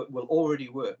will already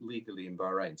work legally in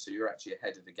Bahrain. So you're actually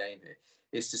ahead of the game here.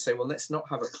 Is to say, well, let's not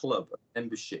have a club, a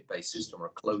membership-based system, or a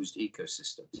closed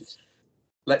ecosystem.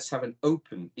 Let's have an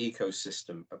open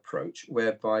ecosystem approach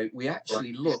whereby we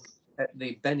actually look at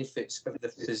the benefits of the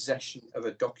possession of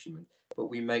a document, but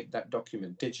we make that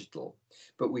document digital,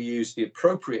 but we use the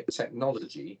appropriate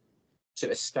technology to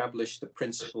establish the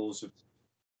principles of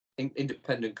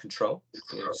independent control.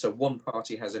 So one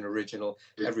party has an original,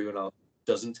 everyone else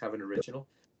doesn't have an original.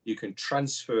 You can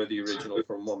transfer the original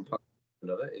from one party to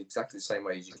another exactly the same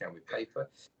way as you can with paper.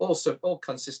 Also, all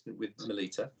consistent with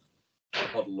Melita,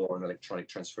 model law and electronic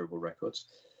transferable records.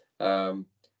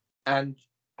 And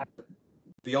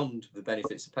beyond the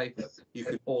benefits of paper, you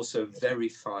can also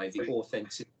verify the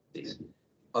authenticity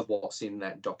of what's in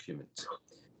that document.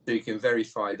 So you can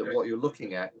verify that what you're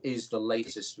looking at is the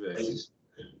latest version.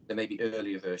 There may be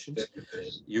earlier versions.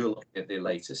 You're looking at the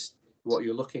latest. What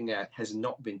you're looking at has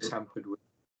not been tampered with,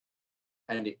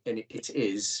 and it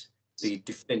is the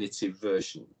definitive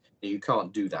version. You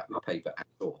can't do that with paper at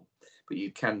all, but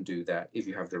you can do that if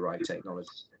you have the right technology.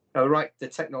 Now, the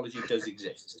technology does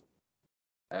exist.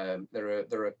 There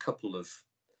are a couple of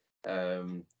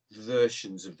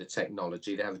versions of the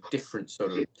technology. They have a different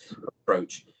sort of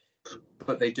approach,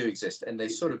 but they do exist, and they're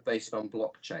sort of based on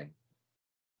blockchain.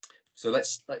 So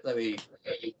let's talk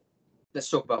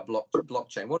about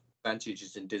blockchain. What are the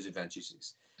advantages and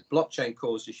disadvantages? Blockchain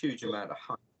caused a huge amount of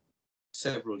hype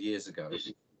several years ago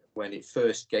when it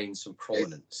first gained some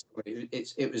prominence.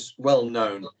 It was well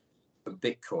known for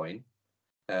Bitcoin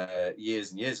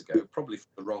years and years ago, probably for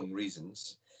the wrong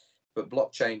reasons. But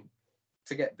blockchain,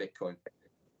 forget Bitcoin,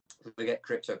 forget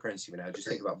cryptocurrency for now. Just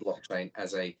think about blockchain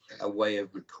as a way of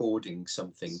recording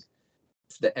something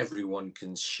that everyone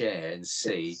can share and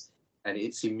see, and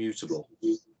it's immutable.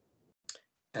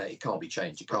 It can't be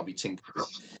changed. It can't be tinkered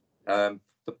with.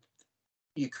 But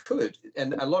you could,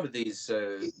 and a lot of these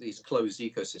closed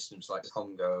ecosystems like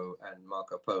Congo and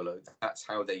Marco Polo, that's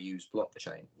how they use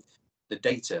blockchain. The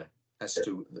data as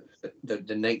to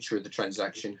the nature of the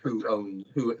transaction,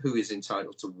 who is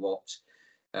entitled to what,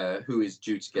 who is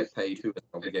due to get paid, who has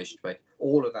an obligation to pay,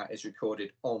 all of that is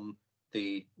recorded on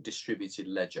the distributed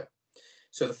ledger.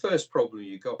 So the first problem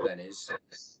you got then is,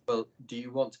 well, do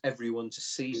you want everyone to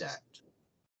see that?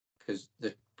 Because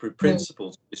the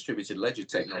principles of distributed ledger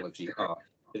technology are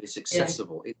that it's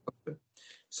accessible, it's open.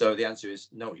 So the answer is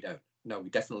no, we don't. No, we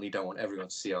definitely don't want everyone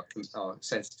to see our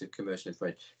sensitive commercial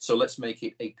information. So let's make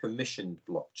it a permissioned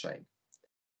blockchain.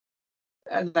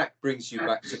 And that brings you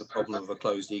back to the problem of a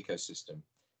closed ecosystem.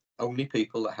 Only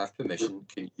people that have permission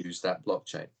can use that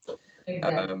blockchain.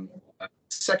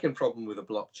 Second problem with a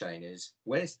blockchain is,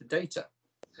 where's the data?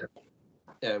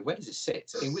 Where does it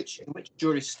sit? In which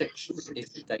jurisdiction is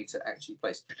the data actually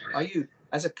placed? Are you,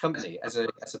 as a company, as a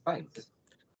bank,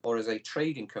 or as a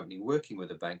trading company working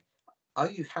with a bank, are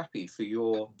you happy for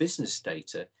your business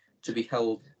data to be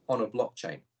held on a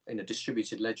blockchain in a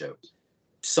distributed ledger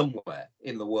somewhere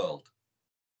in the world?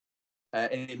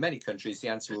 And in many countries, the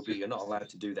answer will be you're not allowed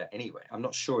to do that anyway. I'm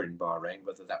not sure in Bahrain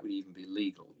whether that would even be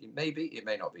legal. It may be, it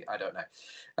may not be, I don't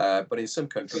know. But in some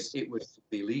countries, it would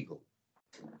be legal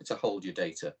to hold your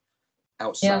data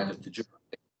outside of the jurisdiction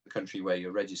of the country where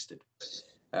you're registered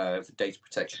for data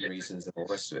protection reasons and all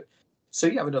the rest of it. So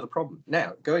you have another problem.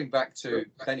 Now, going back to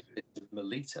benefits of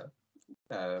Melita,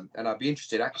 and I'd be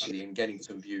interested actually in getting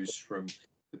some views from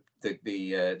the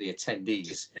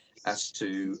attendees as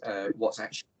to what's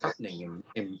actually happening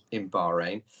in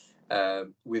Bahrain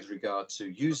with regard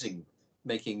to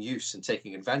making use and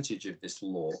taking advantage of this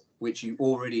law, which you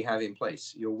already have in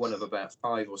place. You're one of about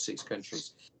 5 or 6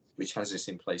 countries which has this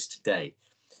in place today.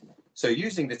 So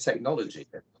using the technology,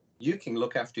 you can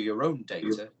look after your own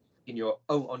data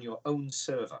on your own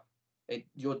server.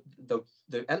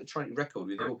 The electronic record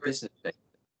with your business data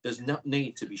does not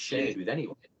need to be shared with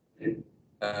anyone.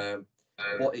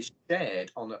 What is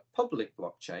shared on a public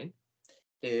blockchain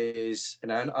is,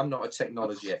 and I'm not a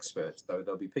technology expert, so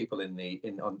there'll be people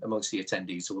amongst the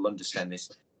attendees who will understand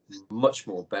this much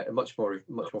more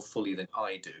fully than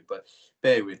I do. But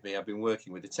bear with me, I've been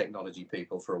working with the technology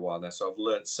people for a while now, so I've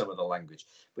learned some of the language.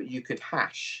 But you could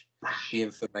hash the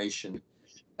information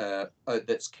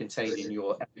that's contained in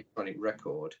your electronic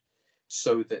record,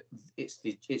 so that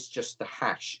it's just the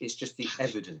hash, it's just the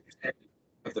evidence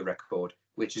of the record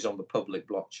which is on the public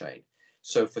blockchain.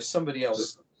 So for somebody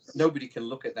else, nobody can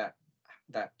look at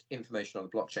that information on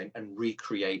the blockchain and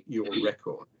recreate your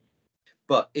record.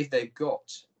 But if they've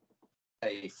got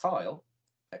a file,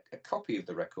 a copy of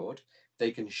the record,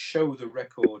 they can show the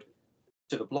record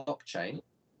to the blockchain,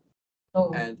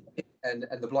 and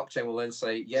the blockchain will then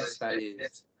say, yes, that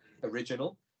is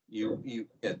original. You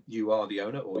are the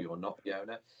owner, or you're not the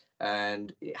owner,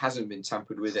 and it hasn't been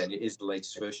tampered with, and it is the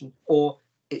latest version. Or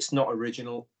it's not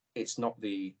original. It's not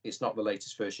the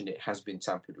latest version. It has been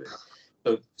tampered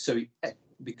with. So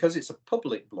because it's a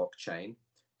public blockchain,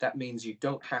 that means you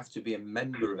don't have to be a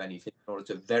member of anything in order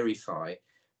to verify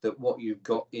that what you've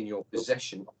got in your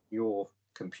possession, on your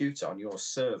computer, on your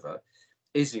server,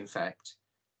 is in fact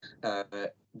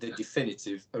the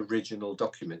definitive original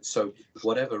document. So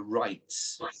whatever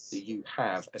rights that you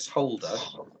have as holder,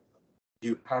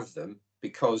 you have them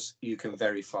because you can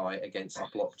verify against the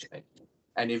blockchain.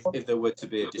 And if there were to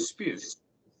be a dispute,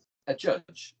 a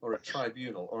judge or a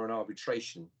tribunal or an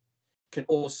arbitration can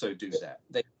also do that.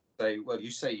 They say, well,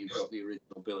 you say you've got the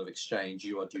original bill of exchange,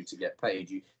 you are due to get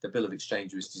paid. The bill of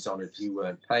exchange was dishonored, you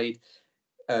weren't paid.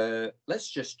 Let's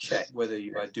just check whether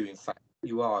you are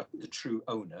the true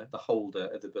owner, the holder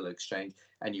of the bill of exchange,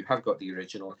 and you have got the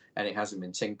original and it hasn't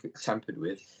been tampered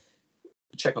with.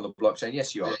 Check on the blockchain.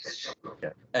 Yes, you are. Yeah.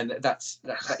 And it's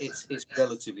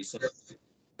relatively simple.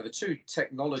 The two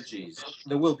technologies,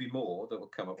 there will be more that will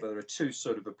come up, but there are two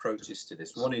sort of approaches to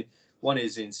this. One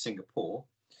is in Singapore,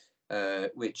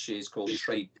 which is called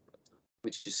Trade,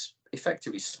 which is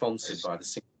effectively sponsored by the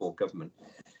Singapore government.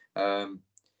 And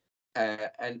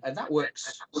that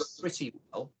works pretty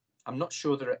well. I'm not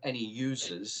sure there are any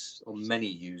users or many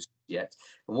users yet.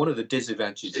 And one of the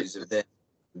disadvantages of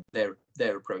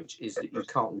their approach is that you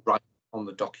can't write on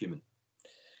the document,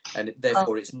 and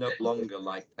therefore it's no longer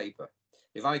like paper.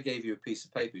 If I gave you a piece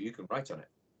of paper, you can write on it.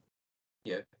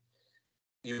 Yeah,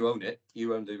 you own it.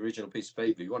 You own the original piece of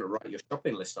paper. You want to write your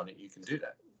shopping list on it, you can do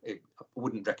that. I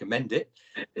wouldn't recommend it,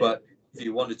 but if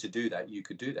you wanted to do that, you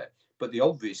could do that. But the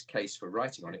obvious case for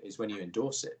writing on it is when you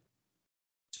endorse it.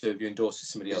 So if you endorse it,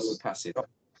 somebody else will pass it on.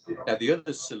 Now, the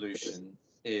other solution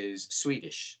is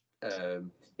Swedish.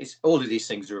 It's all of these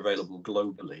things are available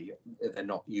globally. They're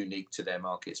not unique to their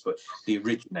markets, but the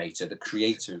originator, the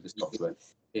creator of the software,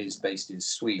 is based in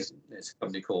Sweden. It's a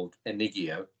company called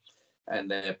Enigio, and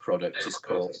their product is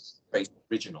called Trace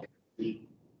Original.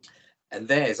 And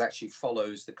theirs actually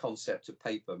follows the concept of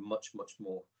paper much, much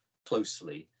more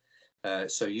closely.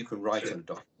 So you can write on a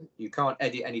document. You can't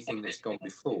edit anything that's gone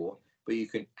before, but you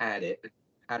can add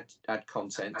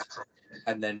content,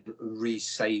 and then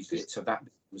resave it. So that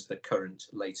becomes the current,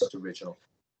 latest original.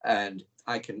 And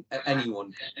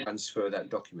anyone can transfer that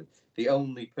document. The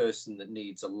only person that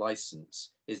needs a license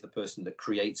is the person that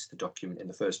creates the document in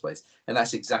the first place. And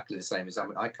that's exactly the same as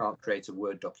I can't create a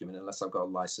Word document unless I've got a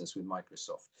license with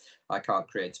Microsoft. I can't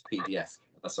create a PDF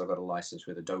unless I've got a license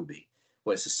with Adobe.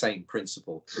 Well, it's the same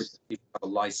principle. If you have a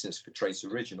license for Trace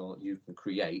Original, you can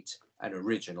create an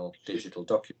original digital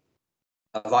document.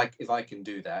 If I can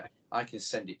do that, I can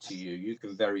send it to you. You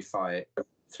can verify it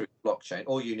through blockchain.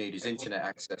 All you need is internet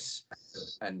access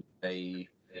and a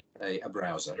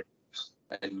browser,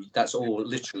 and that's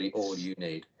literally all you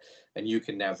need. And you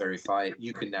can now verify it.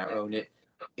 You can now own it.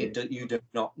 You do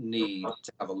not need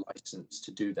to have a license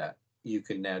to do that. You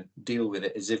can now deal with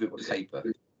it as if it were paper.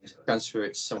 Transfer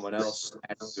it to someone else,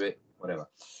 add to it, whatever.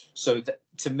 So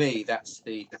to me, that's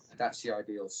the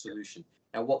ideal solution.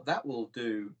 Now, what that will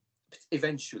do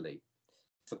eventually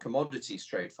for commodities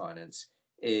trade finance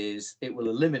is it will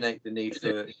eliminate the need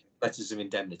for letters of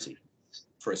indemnity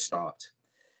for a start,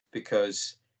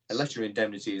 because a letter of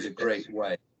indemnity is a great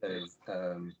way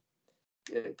of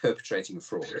perpetrating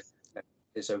fraud.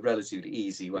 It's a relatively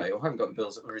easy way. Or haven't got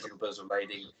the original bills of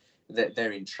lading,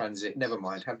 they're in transit. Never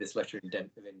mind, have this letter of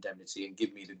indemnity and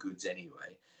give me the goods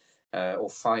anyway, or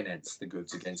finance the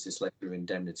goods against this letter of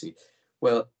indemnity.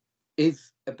 Well,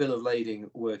 if a bill of lading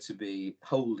were to be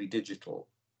wholly digital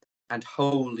and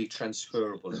wholly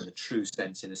transferable in the true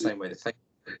sense, in the same way that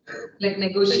like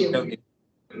negotiable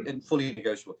and fully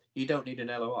negotiable, you don't need an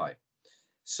LOI,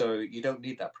 so you don't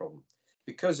need that problem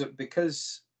because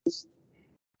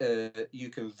you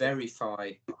can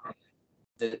verify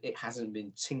that it hasn't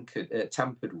been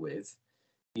tampered with.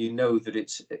 You know that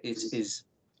it's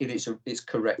its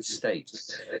correct state.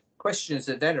 Questions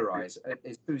that then arise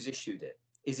is who's issued it.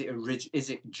 Is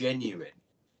it genuine?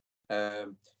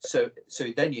 So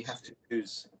then you have to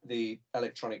use the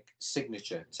electronic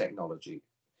signature technology,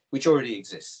 which already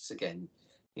exists. Again,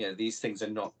 these things are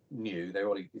not new; they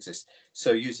already exist.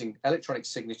 So using electronic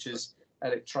signatures,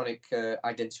 electronic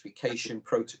identification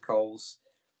protocols,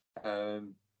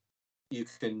 you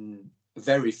can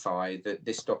verify that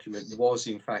this document was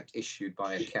in fact issued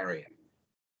by a carrier.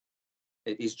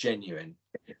 It is genuine,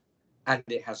 and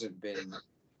it hasn't been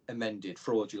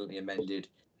fraudulently amended.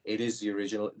 It is the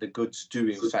original. The goods do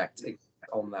in fact exist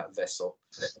on that vessel,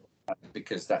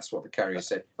 because that's what the carrier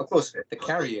said. Of course, the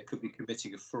carrier could be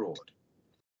committing a fraud.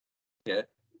 Yeah.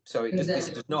 So this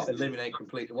does not eliminate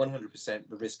completely 100%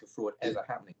 the risk of fraud ever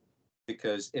happening,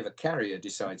 because if a carrier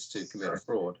decides to commit a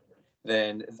fraud,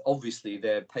 then obviously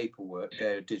their paperwork,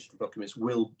 their digital documents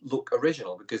will look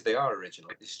original because they are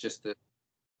original. It's just that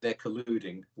they're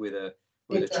colluding with a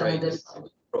trade.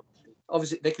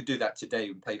 Obviously, they could do that today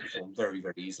in paper form very,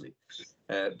 very easily.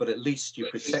 But at least you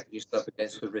protect yourself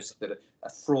against the risk that a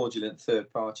fraudulent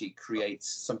third party creates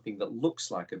something that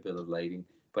looks like a bill of lading,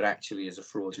 but actually is a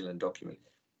fraudulent document.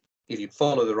 If you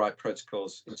follow the right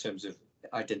protocols in terms of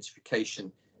identification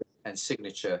and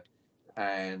signature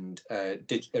and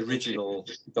original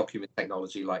document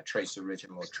technology like Trace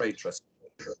Original or Trade Trust,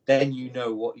 then you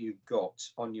know what you've got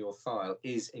on your file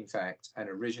is in fact an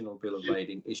original bill of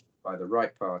lading issued by the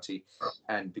right party,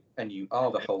 and you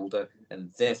are the holder,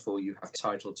 and therefore you have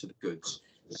title to the goods,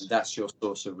 and that's your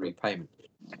source of repayment.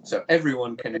 So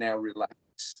everyone can now relax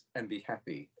and be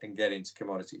happy and get into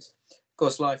commodities. Of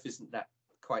course, life isn't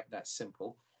quite that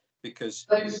simple, because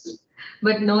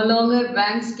but no longer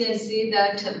banks can say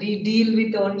that we deal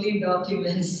with only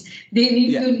documents. They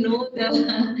need to know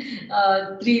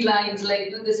the three lines,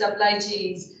 like the supply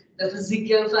chains, the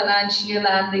physical, financial,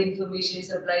 and the information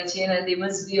supply chain, and they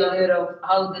must be aware of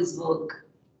how this work.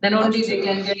 Then only they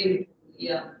can get in,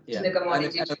 to the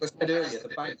commodity. And as I said earlier,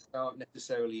 the banks aren't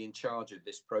necessarily in charge of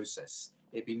this process.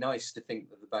 It'd be nice to think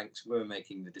that the banks were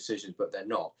making the decisions, but they're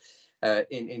not.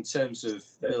 In terms of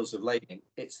bills of lading,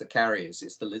 it's the carriers,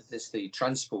 it's the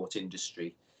transport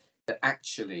industry that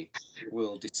actually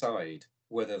will decide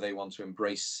whether they want to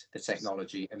embrace the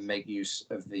technology and make use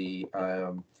of the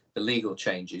legal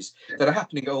changes that are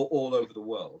happening all over the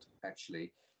world.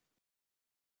 Actually,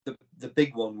 the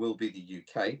big one will be the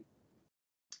UK,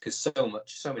 because so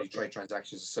many trade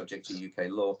transactions are subject to UK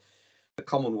law. The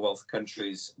Commonwealth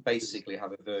countries basically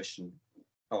have a version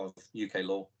of UK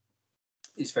law.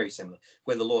 It's very similar,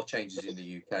 where the law changes in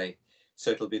the UK.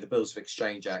 So it'll be the Bills of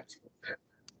Exchange Act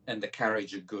and the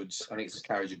Carriage of Goods. I think it's the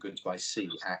Carriage of Goods by Sea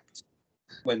Act.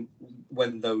 When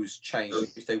those change,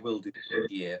 if they will do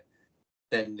this year,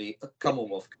 then the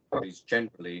Commonwealth countries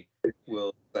generally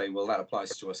will say, well, that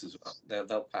applies to us as well.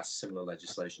 They'll pass similar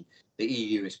legislation. The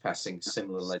EU is passing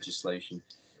similar legislation.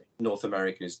 North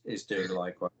America is doing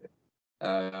likewise.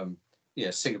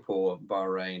 Singapore,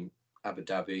 Bahrain, Abu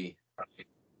Dhabi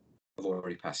have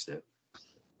already passed it.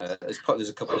 There's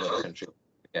a couple of other countries to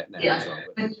get now as well.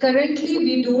 But currently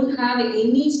we don't have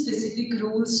any specific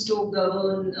rules to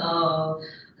govern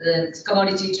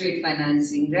commodity trade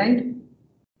financing, right?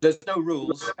 There's no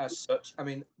rules as such. I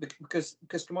mean, because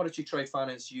commodity trade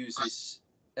finance uses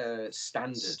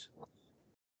standard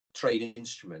trade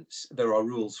instruments, there are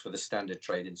rules for the standard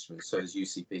trade instruments. So there's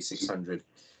UCP 600.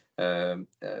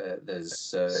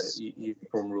 There's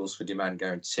uniform rules for demand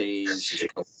guarantees.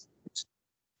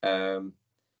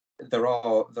 There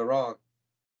are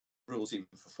rules even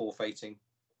for forfeiting.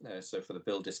 So for the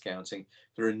bill discounting,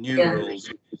 there are new rules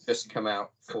that just come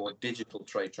out for digital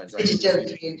trade transactions.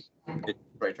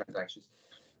 Trade transactions.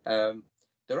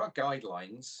 There are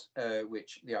guidelines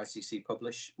which the ICC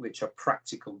publish, which are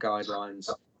practical guidelines,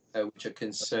 which are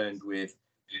concerned with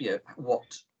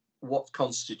what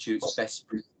constitutes best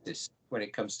practice when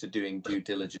it comes to doing due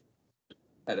diligence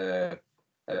at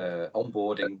a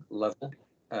onboarding level,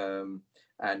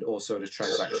 and also at a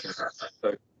transaction.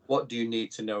 So what do you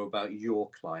need to know about your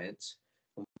client,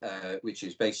 which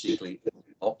is basically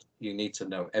what you need to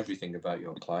know everything about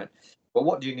your client. But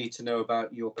what do you need to know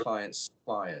about your client's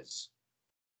suppliers?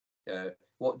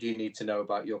 What do you need to know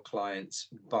about your client's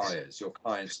buyers, your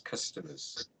client's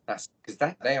customers? That's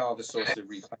because they are the source of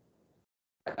repayment.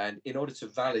 And in order to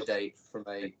validate from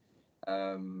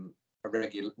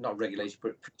not regulation,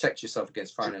 but protect yourself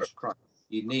against financial crime,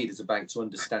 you need as a bank to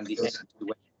understand the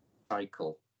end-to-end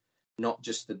cycle, not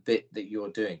just the bit that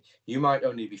you're doing. You might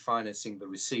only be financing the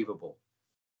receivable.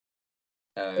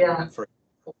 For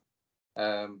example,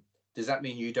 does that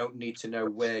mean you don't need to know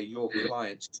where your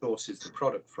client sources the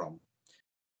product from?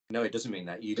 No, it doesn't mean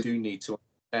that. You do need to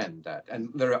understand that, and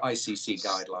there are ICC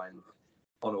guidelines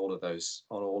on all of those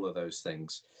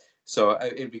things. So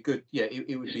it'd be good. Yeah,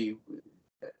 it would be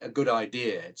a good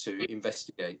idea to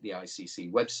investigate the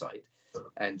ICC website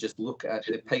and just look at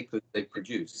the papers they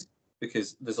produce,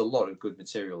 because there's a lot of good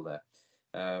material there.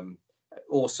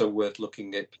 Also worth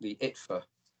looking at the ITFA,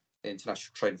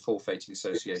 International Trade and Forfeiting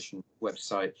Association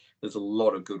website. There's a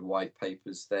lot of good white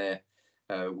papers there,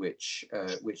 which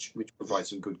provide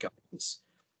some good guidance.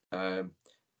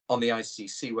 On the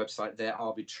ICC website, their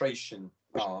arbitration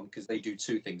arm, because they do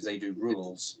two things: they do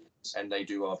rules and they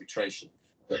do arbitration.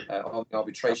 On the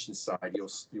arbitration side,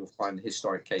 you'll find the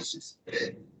historic cases,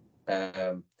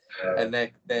 and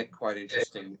they're quite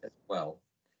interesting as well,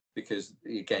 because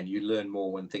again, you learn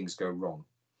more when things go wrong.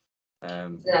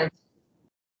 Exactly.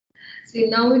 See,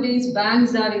 nowadays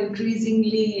banks are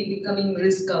increasingly becoming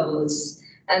risk averse,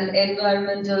 and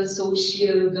environmental,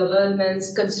 social,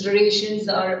 governance considerations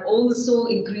are also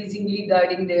increasingly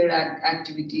guiding their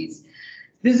activities.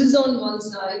 This is on one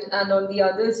side, and on the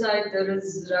other side, there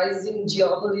is rising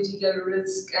geopolitical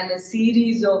risk and a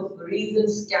series of recent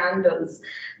scandals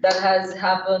that has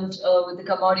happened with the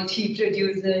commodity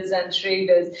producers and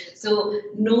traders. So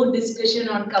no discussion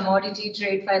on commodity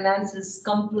trade finance is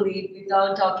complete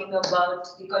without talking about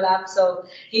the collapse of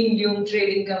Hin Leong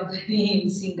Trading Company in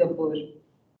Singapore.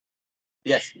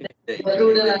 Yes, the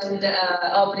fraudulent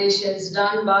operations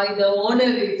done by the owner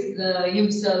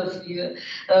himself,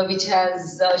 which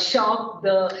has shocked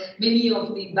many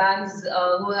of the banks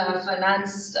who have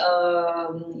financed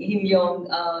Hin Leong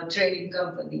Trading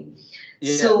Company.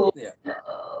 What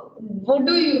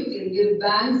do you think? Will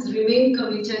banks remain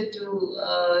committed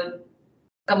to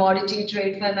commodity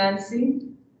trade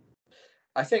financing?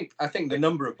 I think the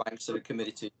number of banks that are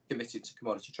committed to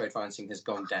commodity trade financing has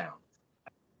gone down.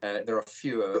 There are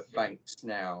fewer banks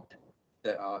now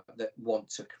that want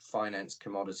to finance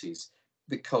commodities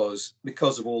because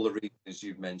of all the reasons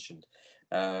you've mentioned.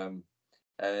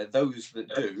 Those that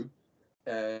do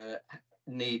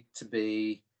need to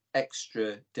be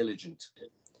extra diligent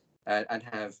and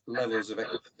have levels of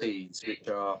expertise which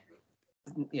are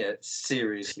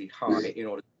seriously high in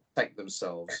order to protect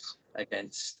themselves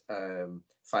against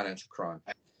financial crime.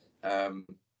 I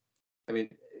mean,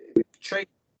 trade.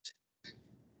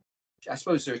 I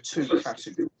suppose there are two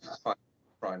categories of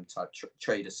crime type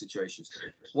trader situations.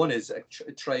 One is a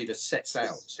trader sets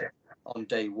out on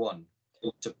day one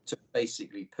to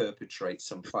basically perpetrate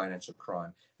some financial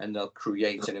crime, and they'll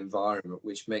create an environment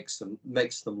which makes them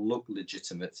look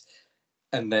legitimate,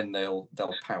 and then they'll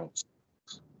pounce.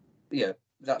 Yeah,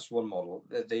 that's one model.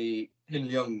 The Hin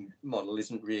Leong model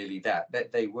isn't really that.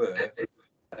 They were,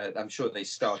 I'm sure they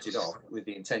started off with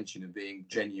the intention of being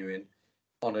genuine,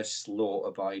 honest,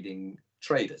 law-abiding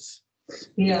traders.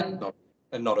 Yeah.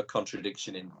 Not a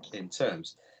contradiction in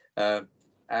terms.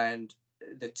 And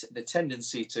the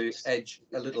tendency to edge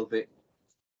a little bit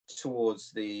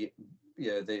towards the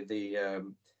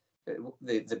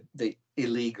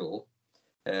illegal.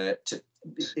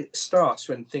 It starts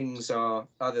when things are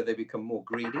either they become more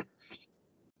greedy,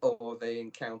 or they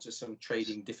encounter some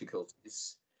trading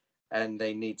difficulties, and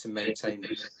they need to maintain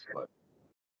the flow.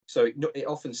 So it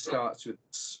often starts with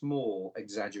small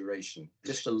exaggeration,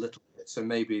 just a little bit. So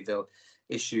maybe they'll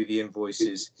issue the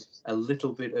invoices a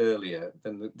little bit earlier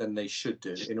than they should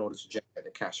do in order to generate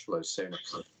the cash flow sooner,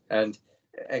 and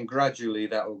gradually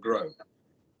that will grow.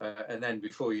 And then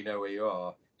before you know where you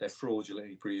are, they're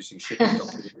fraudulently producing shipping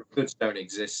documents. Goods don't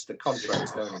exist, the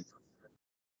contracts don't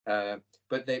exist.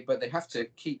 But they have to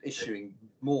keep issuing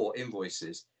more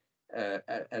invoices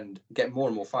and get more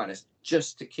and more finance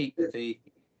just to keep the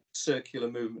circular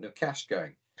movement of cash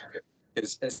going,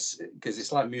 because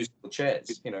it's like musical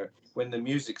chairs. When the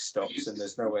music stops and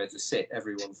there's nowhere to sit,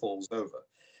 everyone falls over.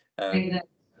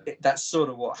 That's sort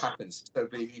of what happens. So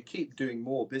but if you keep doing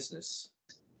more business,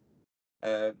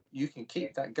 you can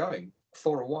keep that going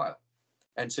for a while.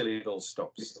 until it all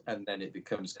stops, and then it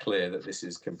becomes clear that this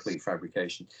is complete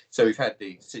fabrication. So we've had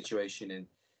the situation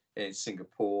in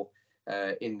Singapore,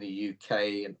 in the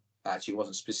UK, and actually it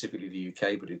wasn't specifically the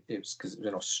UK, but it was because it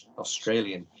was an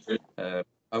Australian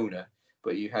owner.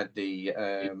 But you had the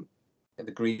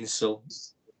Greensill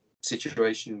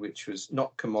situation, which was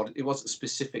not commodity. It wasn't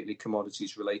specifically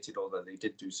commodities related, although they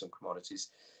did do some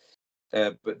commodities.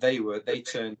 But they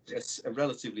turned a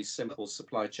relatively simple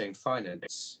supply chain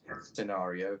finance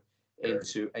scenario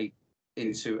into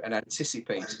an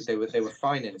anticipated. They were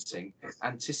financing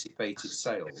anticipated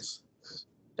sales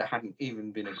that hadn't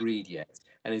even been agreed yet,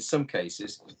 and in some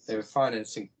cases they were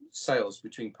financing sales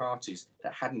between parties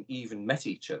that hadn't even met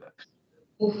each other.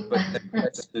 But the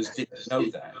investors didn't know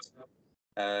that.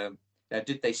 Now,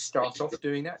 did they start off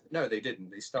doing that? No, they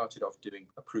didn't. They started off doing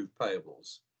approved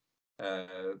payables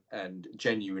and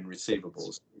genuine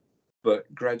receivables,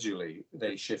 but gradually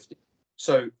they shifted.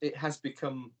 So it has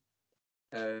become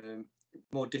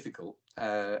more difficult,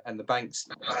 and the banks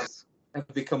have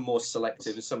become more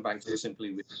selective, and some banks have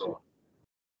simply withdrawn.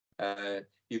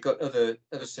 You've got other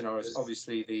scenarios.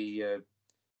 Obviously, the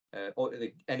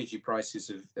energy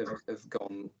prices have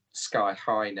gone sky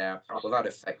high now. Well, that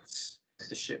affects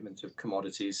the shipment of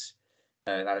commodities.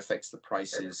 That affects the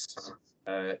prices.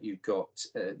 You've got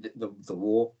the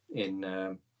war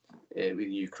in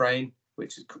Ukraine,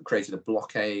 which has created a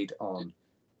blockade on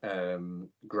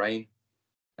grain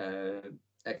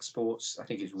exports. I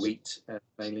think it's wheat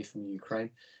mainly from Ukraine,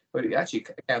 but it actually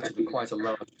accounted for quite a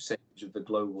large percentage of the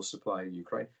global supply of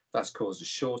Ukraine. That's caused a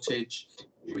shortage,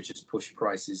 which has pushed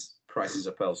prices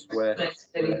up elsewhere.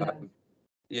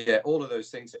 Yeah, all of those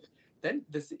things. Then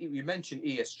you mentioned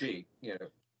ESG,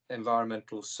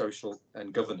 environmental, social,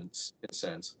 and governance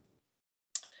concerns.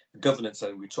 Governance,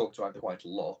 we talked about quite a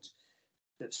lot.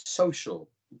 Social,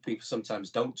 people sometimes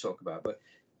don't talk about, but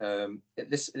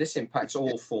this impacts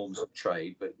all forms of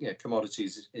trade, but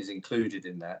commodities is included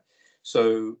in that.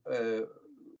 So,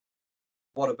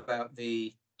 what about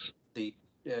the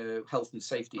health and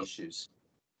safety issues?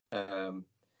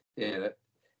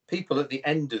 People at the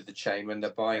end of the chain, when they're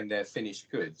buying their finished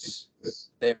goods,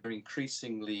 they're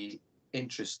increasingly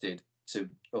interested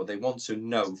or they want to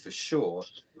know for sure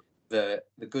that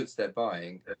the goods they're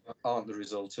buying aren't the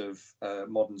result of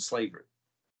modern slavery,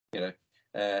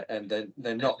 and then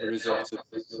they're not the result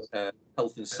of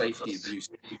health and safety abuse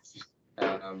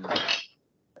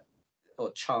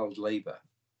or child labour.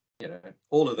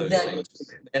 All of those things,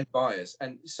 and buyers,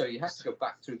 and so you have to go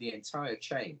back through the entire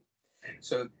chain.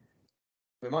 So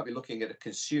we might be looking at a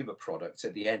consumer product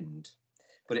at the end,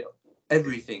 but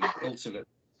everything ultimately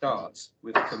starts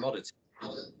with a commodity.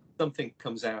 Something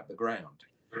comes out the ground,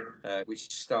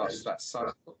 which starts that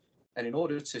cycle. And in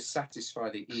order to satisfy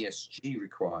the ESG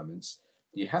requirements,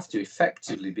 you have to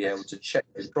effectively be able to check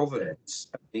the provenance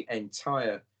of the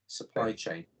entire supply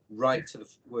chain right to the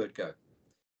word go.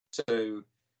 So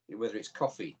whether it's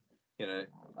coffee,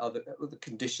 other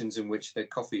conditions in which the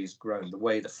coffee is grown, the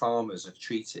way the farmers are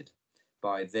treated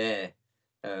by their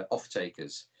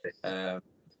off-takers,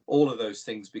 all of those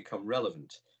things become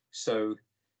relevant. So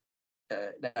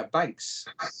now banks,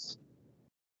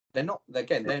 they're not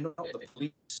the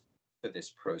police for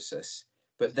this process,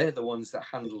 but they're the ones that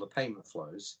handle the payment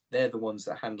flows. They're the ones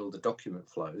that handle the document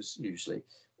flows usually,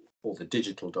 or the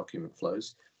digital document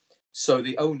flows. So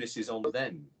the onus is on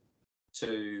them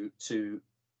to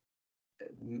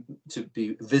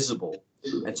be visible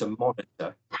and to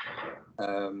monitor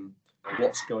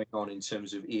what's going on in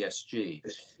terms of ESG.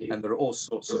 And there are all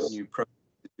sorts of new processes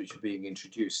which are being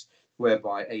introduced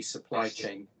whereby a supply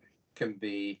chain can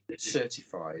be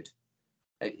certified.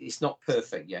 It's not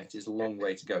perfect yet, it's a long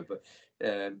way to go, but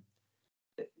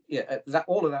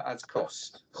all of that adds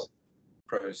cost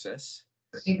process.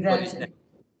 Exactly. But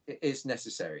it is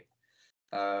necessary.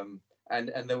 And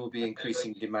there will be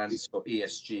increasing demands for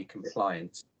ESG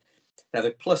compliance. Now,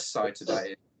 the plus side to that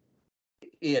is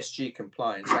ESG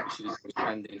compliance actually goes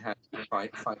hand in hand with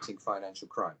fighting financial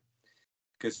crime.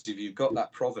 Because if you've got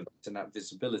that provenance and that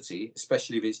visibility,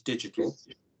 especially if it's digital,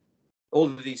 all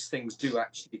of these things do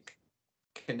actually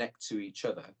connect to each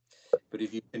other. But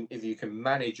if you can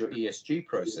manage your ESG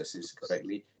processes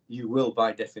correctly, you will,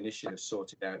 by definition, have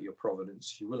sorted out your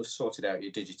provenance. You will have sorted out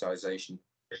your digitization,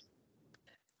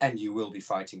 and you will be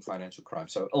fighting financial crime.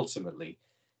 So ultimately,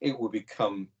 it will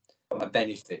become a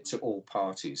benefit to all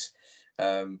parties.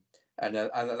 And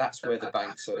that's where the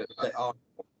banks that are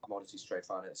commodities trade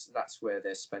finance, that's where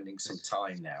they're spending some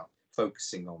time now,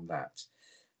 focusing on that.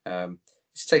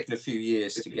 It's taken a few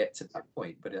years to get to that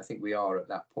point, but I think we are at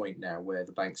that point now where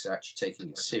the banks are actually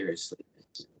taking it seriously.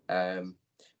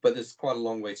 but there's quite a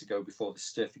long way to go before the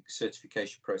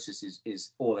certification process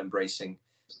is all embracing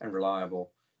and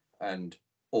reliable and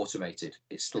automated.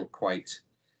 It's still quite,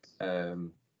 I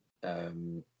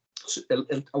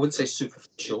wouldn't say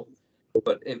superficial,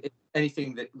 but if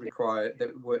anything that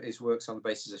works on the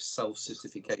basis of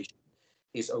self-certification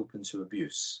is open to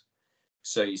abuse.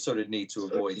 So you sort of need to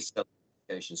avoid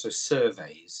self-certification. So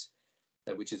surveys,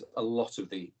 which is a lot of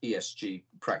the ESG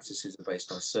practices are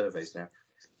based on surveys now.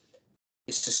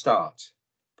 It's to start,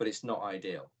 but it's not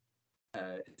ideal.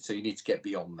 So you need to get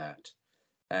beyond that.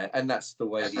 And that's the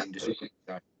way the industry is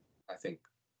going, I think.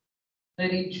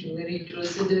 Very true, very true.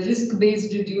 So the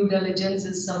risk-based due diligence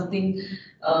is something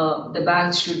the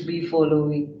banks should be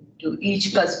following to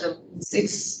each customer.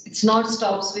 It's not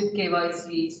stops with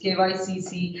KYC, it's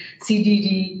KYCC,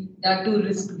 CDD, that too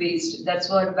risk-based. That's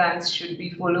what banks should be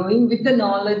following with the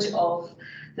knowledge of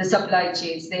the supply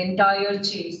chains, the entire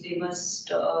chains they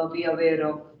must be aware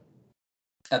of.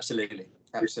 Absolutely,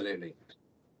 absolutely.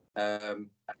 And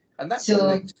that's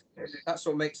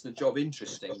what makes the job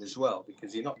interesting as well,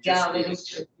 because you're not just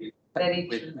dealing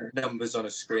with numbers on a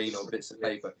screen or bits of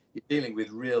paper. You're dealing with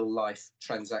real life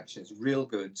transactions, real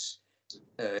goods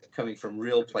coming from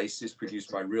real places, produced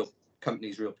by real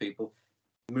companies, real people,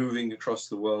 moving across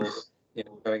the world, you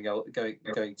know,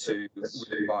 going to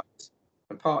real buyers.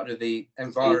 And part of the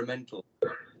environmental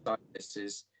side of this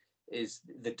is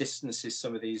the distances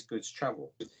some of these goods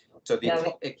travel. So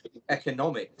the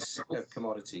economics of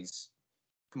commodities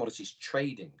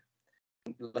trading,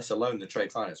 let alone the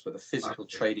trade finance, but the physical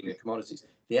trading of commodities,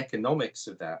 the economics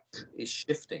of that is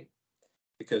shifting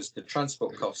because the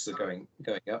transport costs are going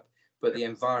up, but the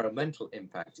environmental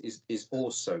impact is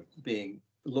also being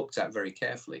looked at very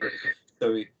carefully.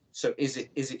 So is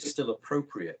it still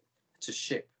appropriate to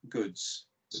ship goods,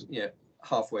 you know,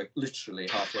 literally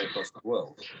halfway across the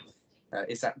world?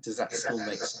 Does that still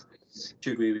make sense?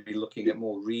 Should we be looking at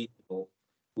more regional,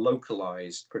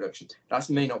 localized production? That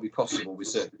may not be possible with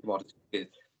certain commodities.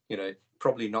 You know,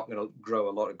 probably not going to grow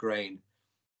a lot of grain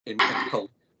in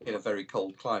a very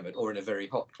cold climate or in a very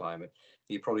hot climate.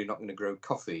 You're probably not going to grow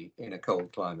coffee in a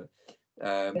cold climate.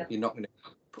 You're not going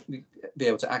to be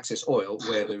able to access oil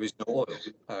where there is no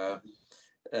oil,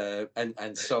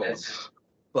 and so on.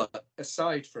 But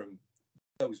aside from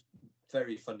those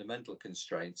very fundamental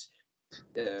constraints,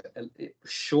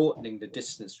 shortening the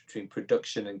distance between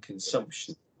production and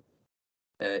consumption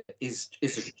is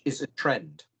a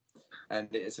trend, and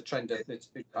it's a trend that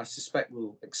I suspect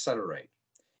will accelerate,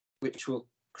 which will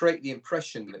create the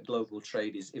impression that global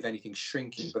trade is, if anything,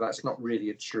 shrinking, but that's not really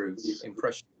a true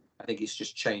impression. I think it's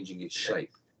just changing its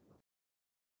shape.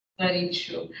 Very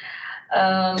true.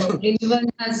 Anyone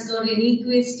has got any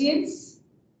questions?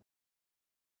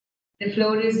 The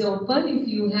floor is open if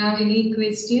you have any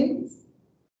questions.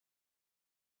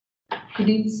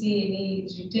 Couldn't see any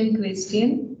written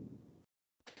question.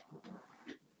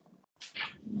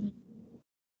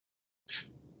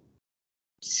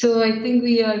 So I think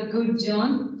we are good,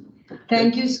 John.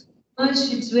 Thank you so much.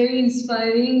 It's very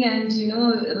inspiring, and you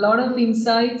know, a lot of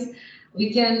insights.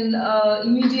 We can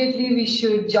we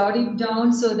should jot it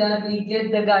down so that we get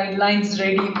the guidelines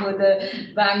ready for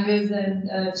the bankers and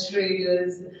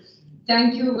traders.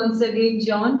 Thank you once again,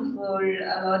 John, for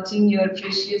allotting your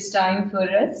precious time for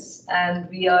us. And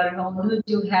we are honored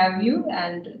to have you.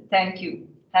 And thank you.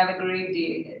 Have a great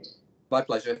day ahead. My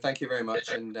pleasure. Thank you very much,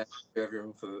 and thank you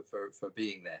everyone for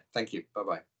being there. Thank you. Bye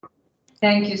bye.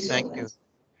 Thank you so much.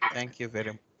 Thank you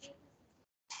very much.